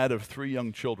a dad of 3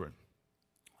 young children.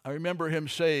 I remember him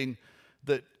saying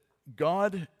that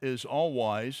God is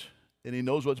all-wise, and he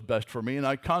knows what's best for me, and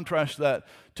I contrast that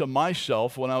to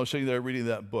myself when I was sitting there reading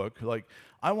that book. Like,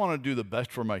 I want to do the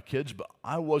best for my kids, but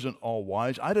I wasn't all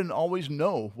wise. I didn't always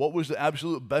know what was the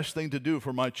absolute best thing to do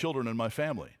for my children and my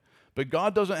family. But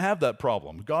God doesn't have that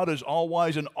problem. God is all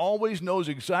wise and always knows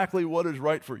exactly what is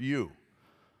right for you.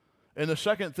 And the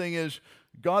second thing is,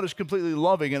 God is completely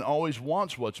loving and always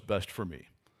wants what's best for me.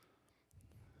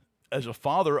 As a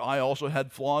father, I also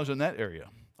had flaws in that area.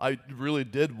 I really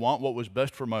did want what was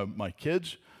best for my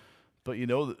kids. But you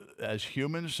know, as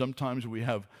humans, sometimes we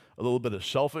have a little bit of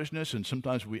selfishness, and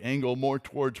sometimes we angle more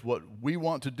towards what we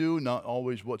want to do, not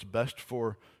always what's best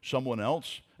for someone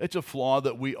else. It's a flaw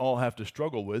that we all have to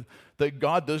struggle with, that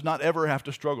God does not ever have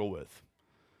to struggle with.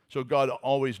 So God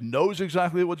always knows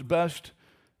exactly what's best.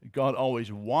 God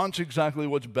always wants exactly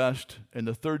what's best. And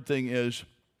the third thing is,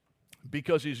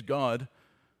 because he's God,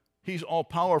 he's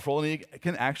all-powerful, and he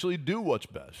can actually do what's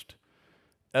best.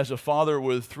 As a father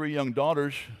with 3 young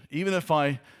daughters, even if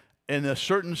I, in a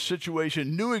certain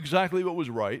situation, knew exactly what was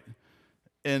right,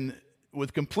 and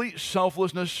with complete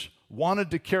selflessness wanted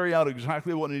to carry out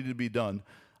exactly what needed to be done,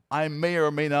 I may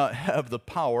or may not have the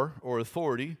power or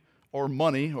authority or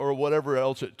money or whatever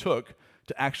else it took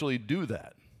to actually do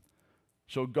that.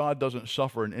 So God doesn't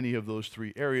suffer in any of those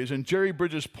 3 areas. And Jerry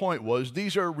Bridges' point was,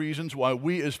 these are reasons why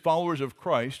we as followers of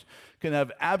Christ can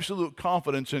have absolute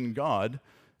confidence in God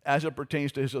as it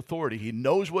pertains to his authority. He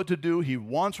knows what to do, he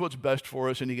wants what's best for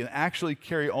us, and he can actually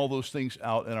carry all those things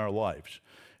out in our lives.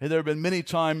 And there have been many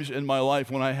times in my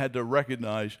life when I had to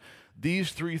recognize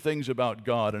these 3 things about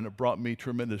God, and it brought me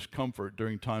tremendous comfort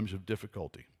during times of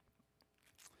difficulty.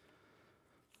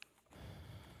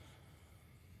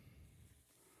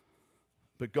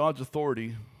 But God's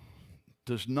authority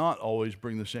does not always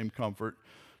bring the same comfort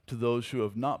to those who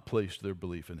have not placed their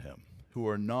belief in him, who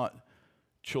are not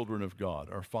children of God,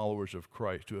 are followers of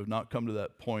Christ, who have not come to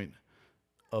that point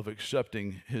of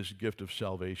accepting his gift of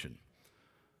salvation.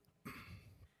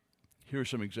 Here are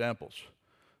some examples.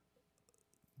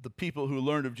 The people who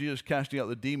learned of Jesus casting out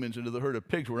the demons into the herd of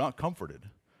pigs were not comforted.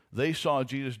 They saw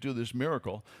Jesus do this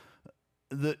miracle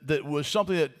that was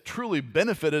something that truly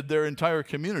benefited their entire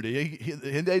community.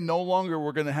 They no longer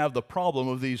were going to have the problem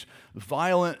of these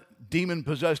violent,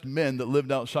 demon-possessed men that lived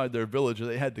outside their village.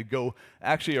 They had to go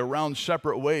actually around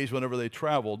separate ways whenever they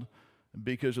traveled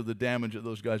because of the damage that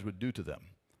those guys would do to them.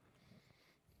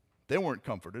 They weren't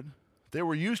comforted. They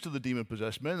were used to the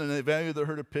demon-possessed men, and they valued the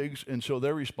herd of pigs, and so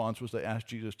their response was they asked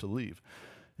Jesus to leave.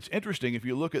 It's interesting, if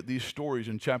you look at these stories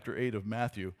in chapter 8 of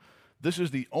Matthew, this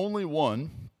is the only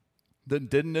one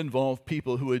that didn't involve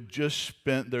people who had just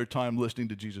spent their time listening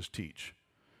to Jesus teach.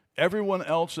 Everyone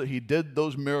else that he did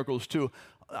those miracles to,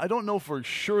 I don't know for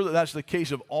sure that that's the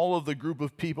case of all of the group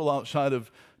of people outside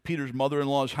of Peter's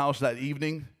mother-in-law's house that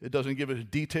evening. It doesn't give us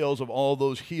details of all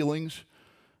those healings,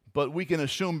 but we can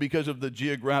assume because of the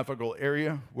geographical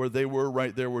area where they were,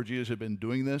 right there where Jesus had been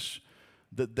doing this,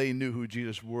 that they knew who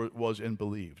Jesus was and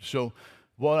believed. So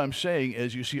what I'm saying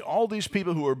is you see all these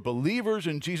people who are believers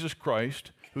in Jesus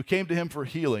Christ, who came to him for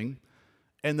healing,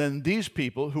 and then these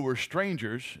people who were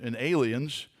strangers and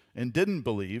aliens and didn't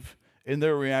believe, and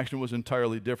their reaction was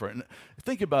entirely different. And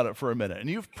think about it for a minute, and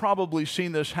you've probably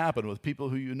seen this happen with people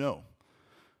who you know.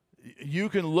 You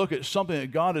can look at something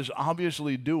that God is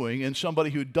obviously doing, and somebody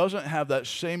who doesn't have that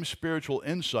same spiritual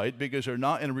insight because they're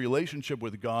not in a relationship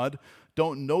with God,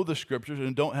 don't know the scriptures,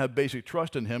 and don't have basic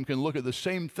trust in him, can look at the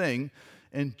same thing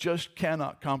and just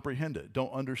cannot comprehend it,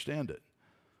 don't understand it.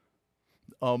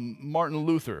 Martin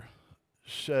Luther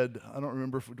said, I don't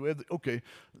remember, do we have okay,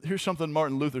 here's something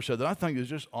Martin Luther said that I think is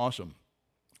just awesome.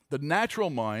 The natural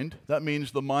mind, that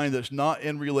means the mind that's not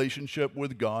in relationship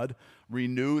with God,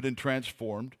 renewed and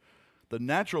transformed, the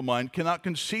natural mind cannot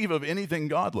conceive of anything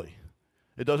godly.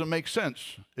 It doesn't make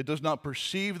sense. It does not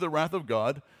perceive the wrath of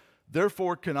God,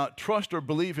 therefore cannot trust or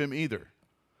believe him either.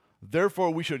 Therefore,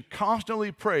 we should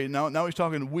constantly pray. Now he's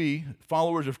talking we,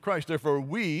 followers of Christ. Therefore,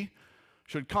 we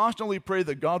should constantly pray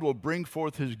that God will bring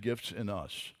forth his gifts in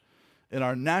us. In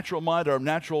our natural mind, our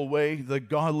natural way, the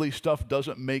godly stuff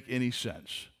doesn't make any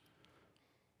sense.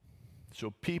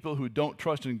 So people who don't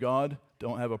trust in God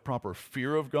don't have a proper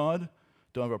fear of God,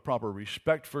 don't have a proper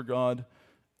respect for God,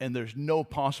 and there's no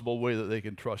possible way that they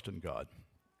can trust in God.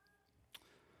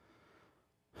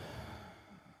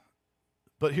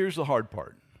 But here's the hard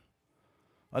part.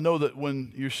 I know that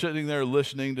when you're sitting there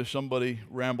listening to somebody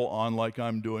ramble on like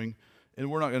I'm doing, and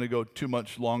we're not going to go too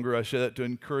much longer, I say that to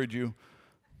encourage you.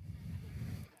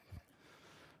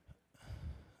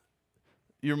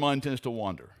 Your mind tends to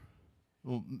wander.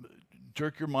 Well,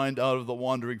 jerk your mind out of the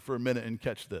wandering for a minute and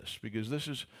catch this, because this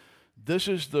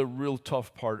is the real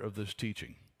tough part of this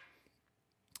teaching.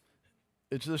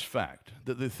 It's this fact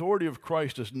that the authority of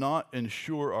Christ does not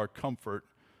ensure our comfort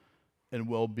and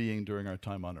well-being during our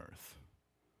time on earth.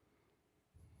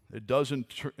 It does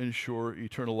ensure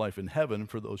eternal life in heaven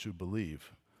for those who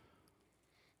believe.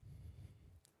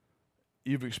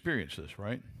 You've experienced this,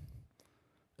 right?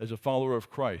 As a follower of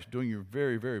Christ, doing your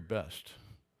very, very best,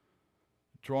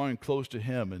 drawing close to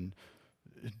him and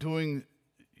doing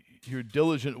your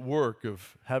diligent work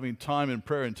of having time in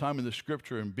prayer and time in the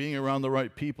scripture and being around the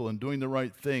right people and doing the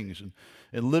right things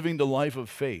and living the life of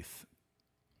faith.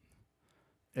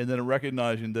 And then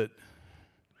recognizing that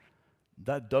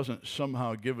that doesn't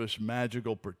somehow give us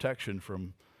magical protection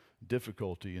from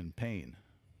difficulty and pain.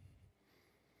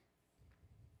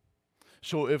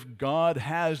 So if God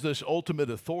has this ultimate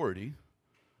authority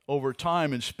over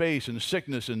time and space and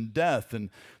sickness and death and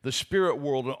the spirit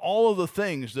world and all of the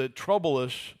things that trouble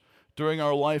us during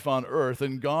our life on earth,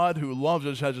 and God who loves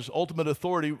us has this ultimate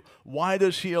authority, why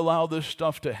does he allow this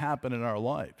stuff to happen in our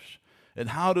lives? And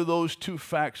how do those two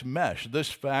facts mesh?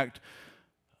 This fact,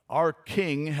 our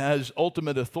King has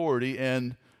ultimate authority,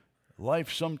 and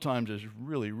life sometimes is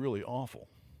really, really awful.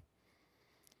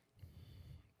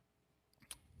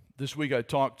 This week I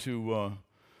talked to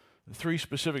 3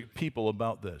 specific people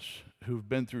about this who've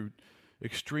been through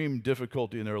extreme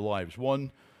difficulty in their lives.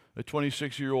 One, a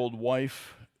 26-year-old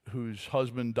wife whose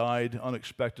husband died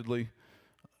unexpectedly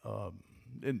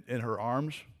in her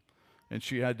arms, and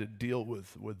she had to deal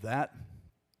with that.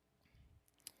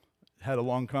 Had a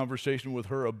long conversation with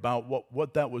her about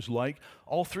what that was like.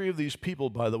 All 3 of these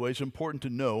people, by the way, it's important to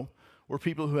know, were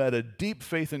people who had a deep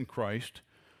faith in Christ,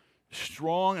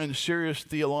 strong and serious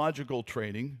theological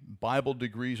training, Bible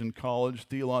degrees in college,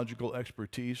 theological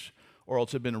expertise, or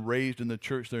else had been raised in the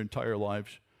church their entire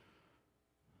lives.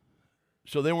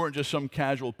 So they weren't just some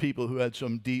casual people who had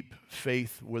some deep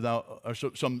faith without, or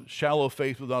some shallow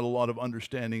faith without a lot of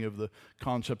understanding of the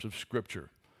concepts of Scripture.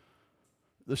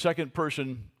 The second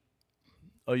person,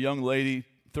 a young lady,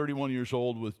 31 years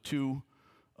old, with 2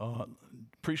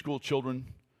 preschool children,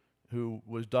 who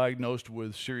was diagnosed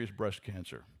with serious breast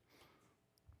cancer.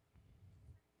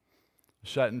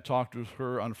 Sat and talked with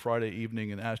her on Friday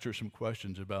evening and asked her some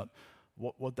questions about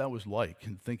what that was like,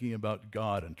 and thinking about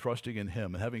God and trusting in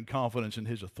him and having confidence in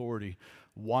his authority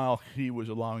while he was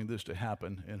allowing this to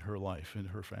happen in her life, in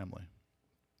her family.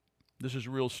 This is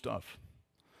real stuff.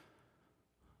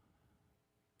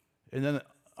 And then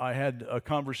I had a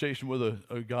conversation with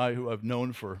a guy who I've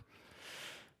known for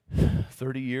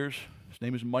 30 years. His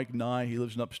name is Mike Nye. He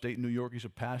lives in upstate New York. He's a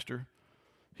pastor.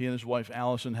 He and his wife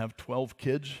Allison have 12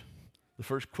 kids. The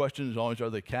first question is always,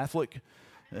 are they Catholic?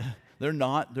 They're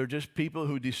not. They're just people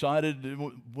who decided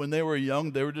when they were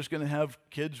young they were just going to have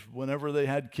kids whenever they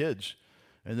had kids.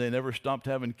 And they never stopped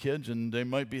having kids, and they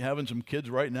might be having some kids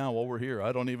right now while we're here.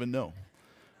 I don't even know.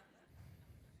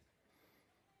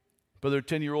 But their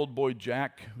 10-year-old boy,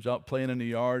 Jack, was out playing in the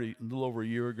yard a little over a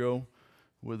year ago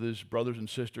with his brothers and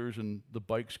sisters, and the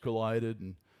bikes collided,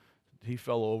 and he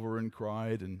fell over and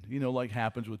cried. And, like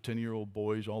happens with 10-year-old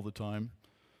boys all the time,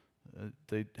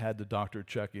 they had the doctor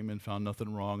check him and found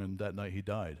nothing wrong, and that night he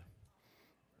died.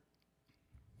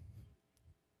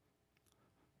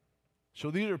 So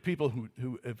these are people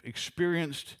who have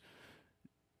experienced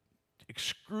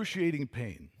excruciating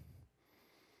pain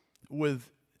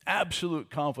with absolute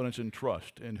confidence and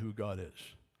trust in who God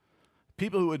is.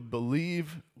 People who would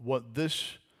believe what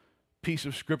this piece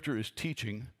of Scripture is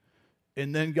teaching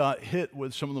and then got hit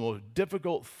with some of the most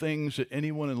difficult things that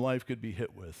anyone in life could be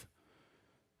hit with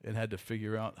and had to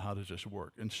figure out how does this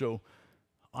work. And so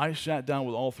I sat down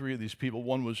with all three of these people.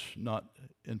 One was not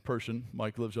in person.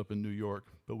 Mike lives up in New York,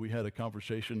 but we had a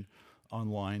conversation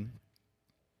online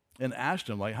and asked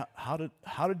him, like, how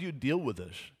did you deal with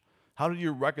this? How did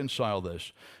you reconcile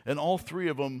this? And all three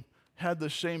of them had the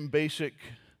same basic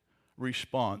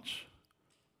response.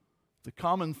 The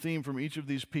common theme from each of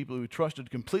these people who trusted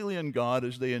completely in God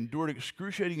as they endured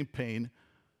excruciating pain,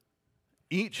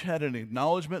 each had an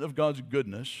acknowledgement of God's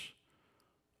goodness,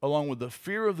 along with the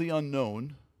fear of the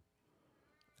unknown,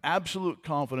 absolute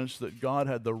confidence that God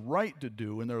had the right to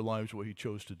do in their lives what he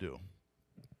chose to do.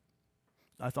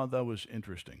 I thought that was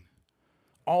interesting.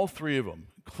 All three of them,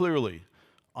 clearly,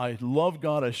 I love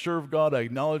God, I serve God, I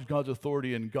acknowledge God's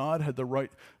authority, and God had the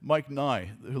right. Mike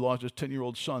Nye, who lost his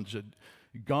 10-year-old son, said,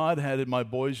 God had my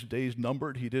boy's days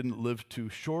numbered. He didn't live too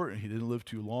short, and he didn't live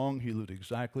too long. He lived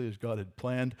exactly as God had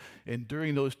planned. And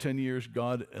during those 10 years,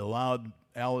 God allowed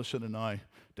Allison and I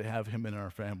to have him in our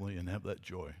family and have that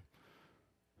joy.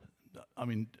 I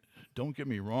mean, don't get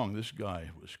me wrong, this guy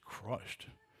was crushed.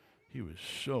 He was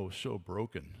so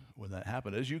broken when that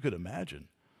happened, as you could imagine.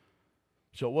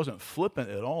 So it wasn't flippant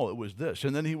at all, it was this.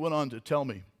 And then he went on to tell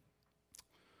me,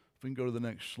 if we can go to the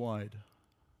next slide.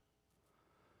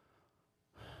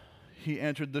 He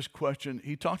answered this question.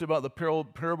 He talked about the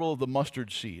parable of the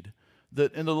mustard seed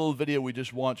that in the little video we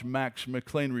just watched, Max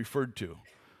McLean referred to.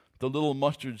 The little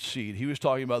mustard seed. He was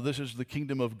talking about this is the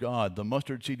kingdom of God. The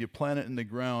mustard seed, you plant it in the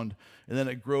ground, and then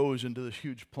it grows into this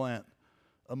huge plant.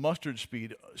 A mustard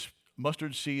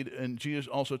seed, and Jesus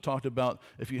also talked about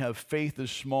if you have faith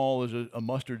as small as a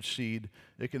mustard seed,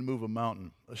 it can move a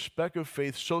mountain. A speck of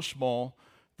faith so small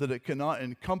that it cannot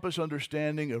encompass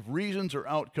understanding of reasons or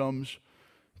outcomes,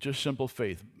 just simple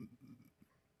faith.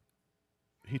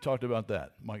 He talked about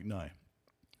that, Mike Nye,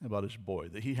 about his boy,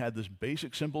 that he had this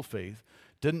basic simple faith,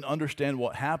 didn't understand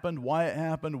what happened, why it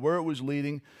happened, where it was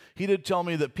leading. He did tell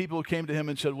me that people came to him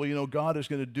and said, well, God is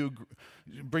going to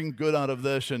bring good out of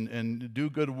this and do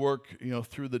good work,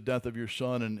 through the death of your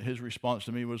son. And his response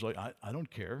to me was like, I don't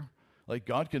care. Like,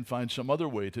 God can find some other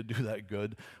way to do that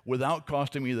good without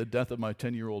costing me the death of my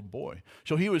 10-year-old boy.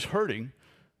 So he was hurting,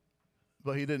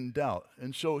 but he didn't doubt.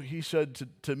 And so he said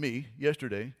to me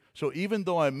yesterday, so even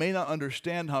though I may not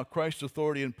understand how Christ's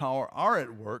authority and power are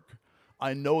at work,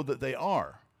 I know that they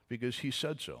are because he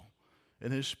said so.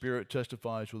 And his spirit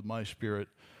testifies with my spirit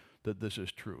that this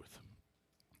is truth.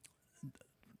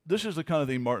 This is the kind of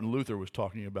thing Martin Luther was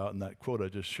talking about in that quote I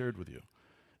just shared with you.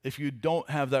 If you don't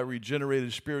have that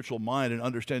regenerated spiritual mind and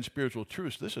understand spiritual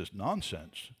truths, this is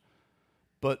nonsense.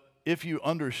 But if you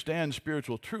understand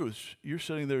spiritual truths, you're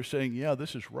sitting there saying, yeah,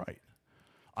 this is right.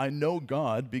 I know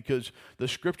God because the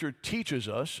Scripture teaches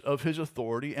us of his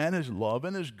authority and his love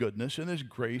and his goodness and his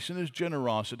grace and his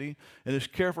generosity and his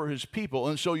care for his people.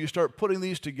 And so you start putting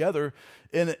these together,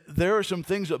 and there are some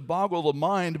things that boggle the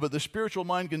mind, but the spiritual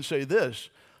mind can say this,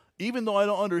 even though I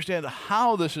don't understand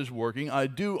how this is working, I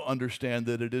do understand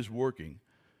that it is working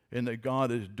and that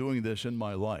God is doing this in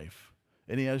my life.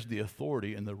 And he has the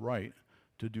authority and the right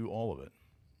to do all of it.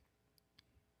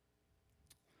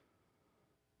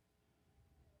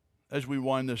 As we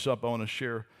wind this up, I want to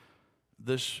share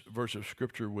this verse of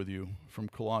Scripture with you from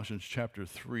Colossians chapter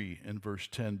 3 and verse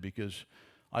 10, because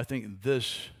I think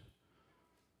this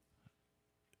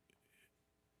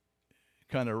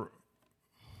kind of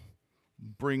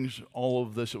brings all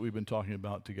of this that we've been talking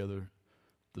about together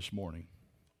this morning.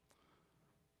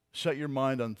 Set your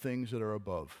mind on things that are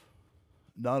above,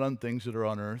 not on things that are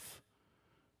on earth,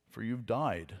 for you've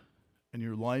died, and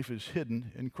your life is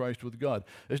hidden in Christ with God.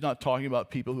 It's not talking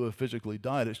about people who have physically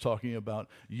died. It's talking about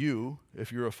you,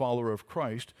 if you're a follower of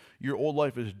Christ. Your old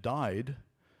life has died,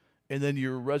 and then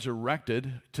you're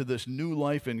resurrected to this new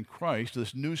life in Christ,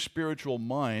 this new spiritual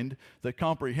mind that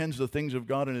comprehends the things of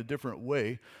God in a different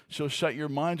way. So set your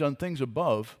minds on things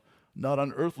above, not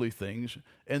on earthly things.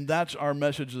 And that's our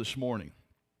message this morning.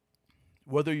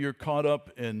 Whether you're caught up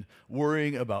in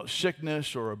worrying about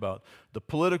sickness or about the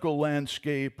political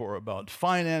landscape or about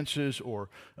finances or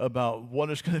about what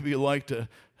it's going to be like to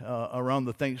around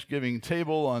the Thanksgiving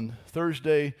table on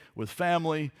Thursday with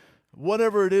family,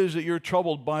 whatever it is that you're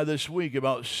troubled by this week,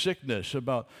 about sickness,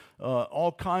 about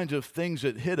all kinds of things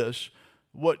that hit us,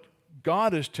 what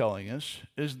God is telling us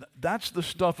is that's the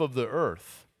stuff of the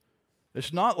earth.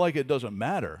 It's not like it doesn't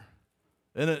matter.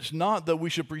 And it's not that we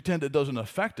should pretend it doesn't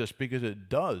affect us, because it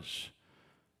does.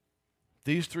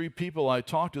 These 3 people I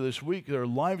talked to this week, their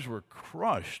lives were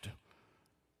crushed.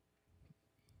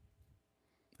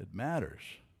 It matters.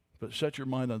 But set your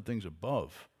mind on things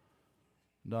above,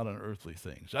 not on earthly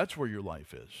things. That's where your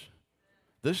life is.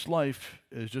 This life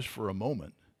is just for a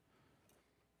moment.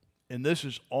 And this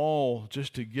is all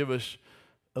just to give us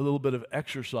a little bit of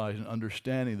exercise in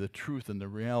understanding the truth and the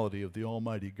reality of the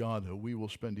Almighty God, who we will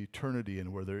spend eternity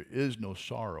in, where there is no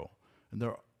sorrow, and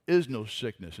there is no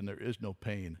sickness, and there is no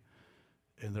pain,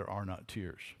 and there are not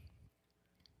tears.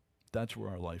 That's where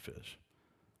our life is.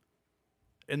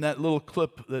 In that little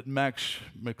clip that Max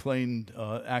McLean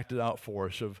acted out for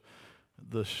us of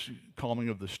the calming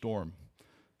of the storm,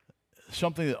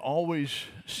 something that always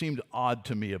seemed odd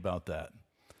to me about that.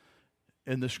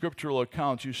 In the scriptural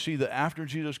accounts, you see that after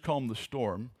Jesus calmed the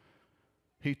storm,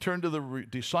 he turned to the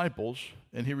disciples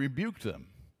and he rebuked them.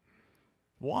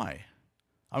 Why?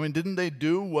 I mean, didn't they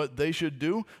do what they should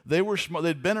do? They were smart.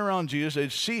 They'd been around Jesus.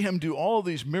 They'd see him do all of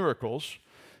these miracles.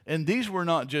 And these were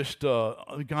not just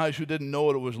guys who didn't know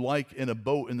what it was like in a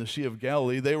boat in the Sea of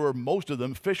Galilee. They were, most of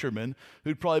them, fishermen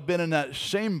who'd probably been in that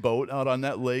same boat out on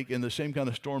that lake in the same kind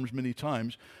of storms many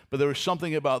times. But there was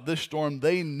something about this storm.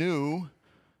 They knew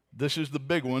this is the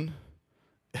big one,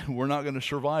 and we're not going to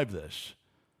survive this.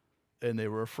 And they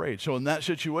were afraid. So in that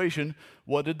situation,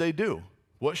 what did they do?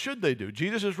 What should they do?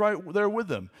 Jesus is right there with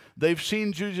them. They've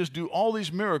seen Jesus do all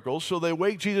these miracles, so they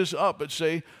wake Jesus up and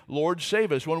say, Lord,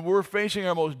 save us. When we're facing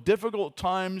our most difficult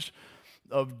times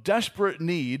of desperate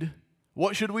need,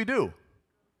 what should we do?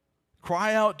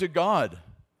 Cry out to God.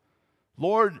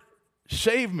 Lord,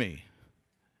 save me.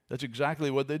 That's exactly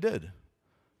what they did.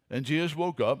 And Jesus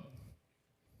woke up,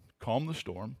 calmed the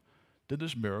storm, did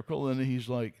this miracle, and he's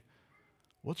like,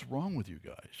 what's wrong with you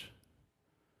guys?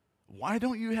 Why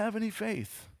don't you have any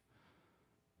faith?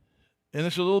 And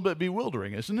it's a little bit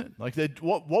bewildering, isn't it? Like,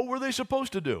 what were they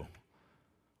supposed to do?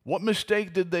 What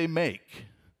mistake did they make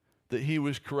that he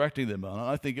was correcting them on?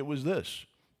 I think it was this.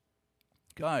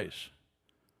 Guys,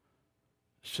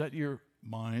 set your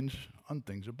minds on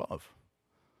things above.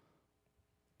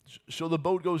 So the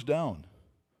boat goes down.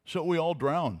 So we all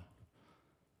drown.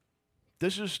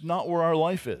 This is not where our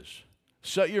life is.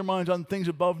 Set your minds on things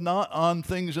above, not on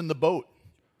things in the boat.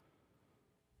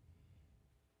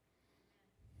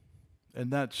 And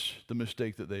that's the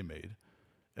mistake that they made.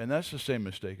 And that's the same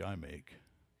mistake I make.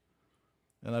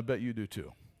 And I bet you do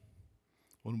too.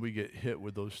 When we get hit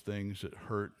with those things that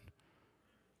hurt,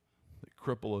 that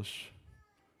cripple us,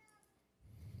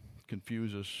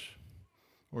 confuse us,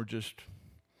 or just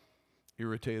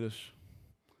irritate us,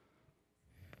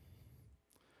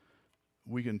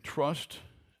 we can trust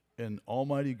in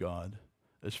Almighty God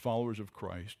as followers of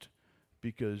Christ,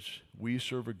 because we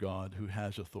serve a God who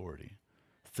has authority.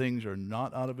 Things are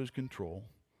not out of his control.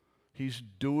 He's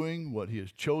doing what he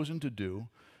has chosen to do,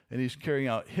 and he's carrying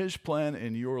out his plan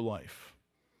in your life,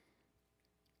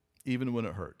 even when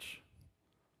it hurts.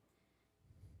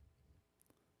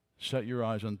 Set your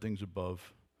eyes on things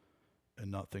above and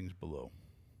not things below.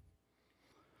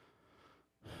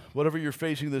 Whatever you're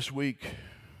facing this week,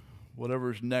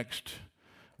 whatever's next,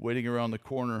 waiting around the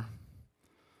corner,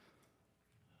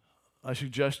 I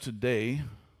suggest today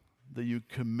that you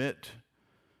commit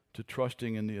to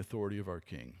trusting in the authority of our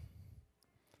King.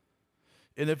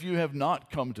 And if you have not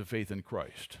come to faith in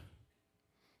Christ,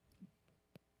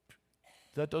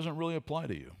 that doesn't really apply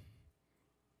to you.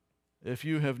 If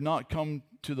you have not come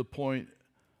to the point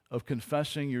of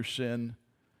confessing your sin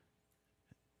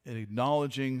and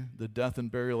acknowledging the death and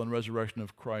burial and resurrection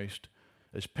of Christ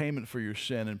as payment for your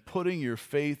sin and putting your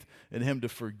faith in him to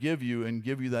forgive you and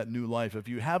give you that new life, if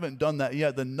you haven't done that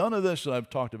yet, then none of this that I've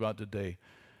talked about today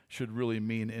should really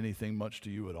mean anything much to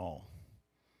you at all.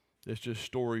 It's just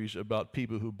stories about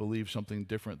people who believe something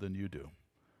different than you do.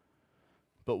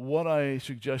 But what I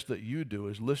suggest that you do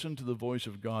is listen to the voice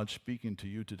of God speaking to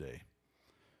you today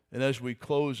And as we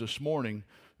close this morning,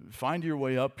 find your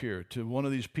way up here to one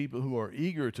of these people who are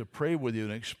eager to pray with you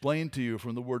and explain to you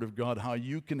from the Word of God how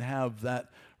you can have that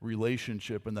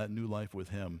relationship and that new life with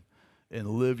Him and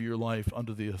live your life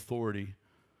under the authority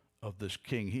of this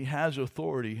King. He has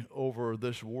authority over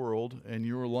this world and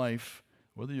your life,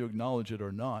 whether you acknowledge it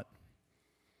or not.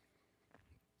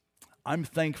 I'm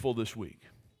thankful this week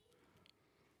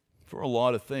for a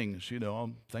lot of things.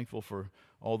 I'm thankful for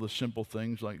all the simple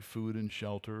things like food and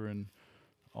shelter and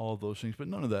all of those things, but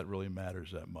none of that really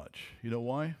matters that much. You know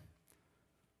why?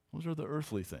 Those are the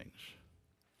earthly things.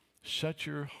 Set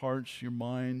your hearts, your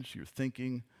minds, your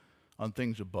thinking on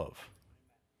things above,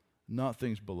 not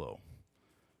things below.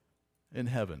 In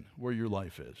heaven, where your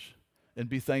life is. And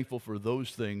be thankful for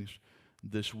those things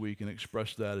this week and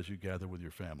express that as you gather with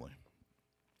your family.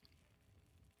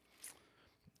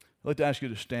 I'd like to ask you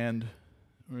to stand.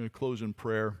 We're going to close in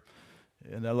prayer.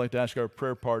 And I'd like to ask our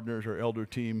prayer partners, our elder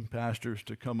team, pastors,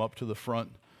 to come up to the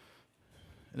front.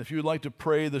 And if you would like to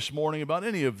pray this morning about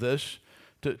any of this,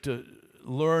 to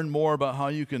learn more about how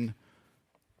you can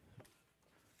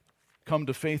come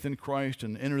to faith in Christ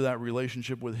and enter that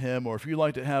relationship with Him, or if you'd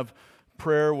like to have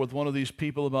prayer with one of these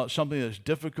people about something that's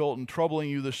difficult and troubling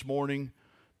you this morning,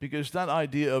 because that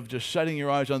idea of just setting your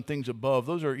eyes on things above,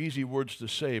 those are easy words to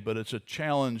say, but it's a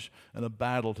challenge and a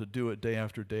battle to do it day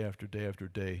after day after day after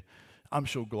day. I'm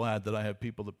so glad that I have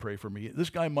people that pray for me.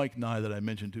 This guy, Mike Nye, that I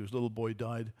mentioned to, his little boy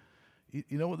died.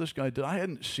 You know what this guy did? I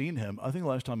hadn't seen him. I think the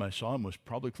last time I saw him was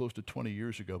probably close to 20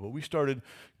 years ago, but we started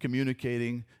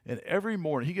communicating, and every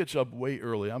morning, he gets up way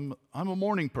early. I'm a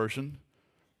morning person.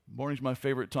 Morning's my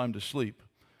favorite time to sleep.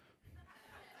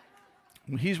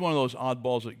 He's one of those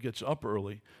oddballs that gets up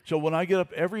early. So when I get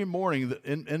up every morning,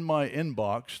 in my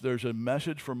inbox, there's a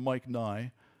message from Mike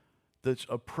Nye that's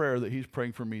a prayer that he's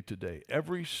praying for me today.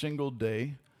 Every single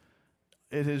day.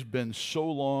 It has been so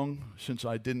long since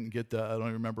I didn't get that. I don't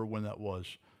even remember when that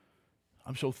was.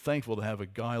 I'm so thankful to have a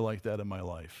guy like that in my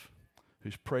life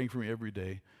who's praying for me every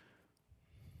day.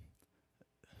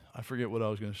 I forget what I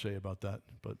was going to say about that,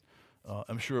 but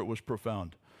I'm sure it was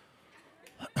profound.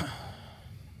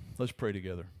 Let's pray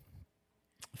together.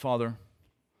 Father,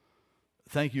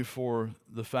 thank you for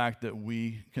the fact that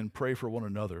we can pray for one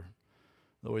another,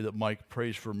 the way that Mike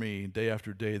prays for me day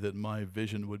after day, that my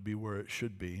vision would be where it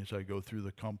should be as I go through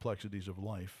the complexities of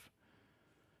life.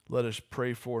 Let us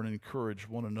pray for and encourage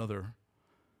one another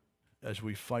as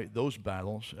we fight those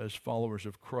battles as followers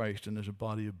of Christ and as a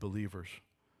body of believers.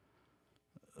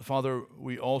 Father,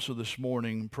 we also this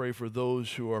morning pray for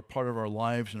those who are part of our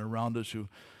lives and around us who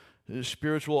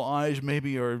spiritual eyes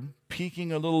maybe are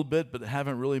peeking a little bit but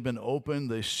haven't really been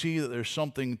opened. They see that there's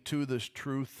something to this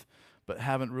truth but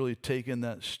haven't really taken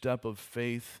that step of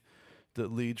faith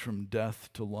that leads from death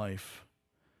to life.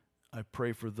 I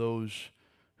pray for those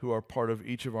who are part of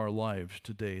each of our lives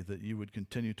today, that you would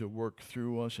continue to work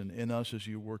through us and in us as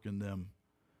you work in them.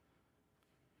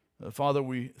 Father,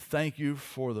 we thank you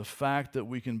for the fact that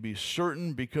we can be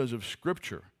certain because of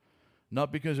Scripture,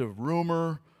 not because of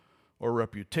rumor or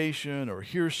reputation or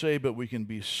hearsay, but we can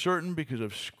be certain because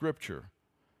of Scripture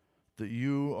that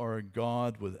you are a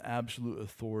God with absolute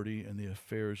authority in the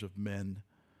affairs of men,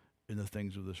 in the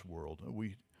things of this world.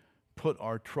 We put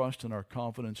our trust and our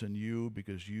confidence in you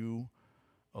because you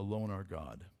alone are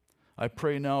God. I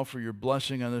pray now for your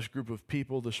blessing on this group of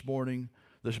people this morning,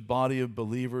 this body of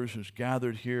believers who's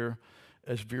gathered here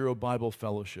as Vero Bible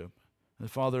Fellowship.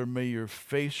 And Father, may your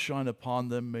face shine upon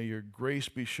them. May your grace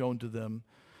be shown to them.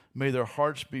 May their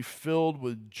hearts be filled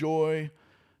with joy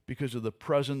because of the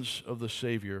presence of the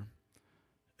Savior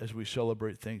as we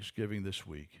celebrate Thanksgiving this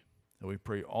week. And we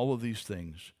pray all of these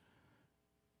things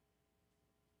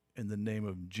in the name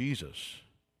of Jesus,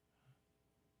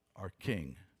 our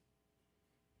King.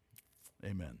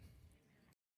 Amen.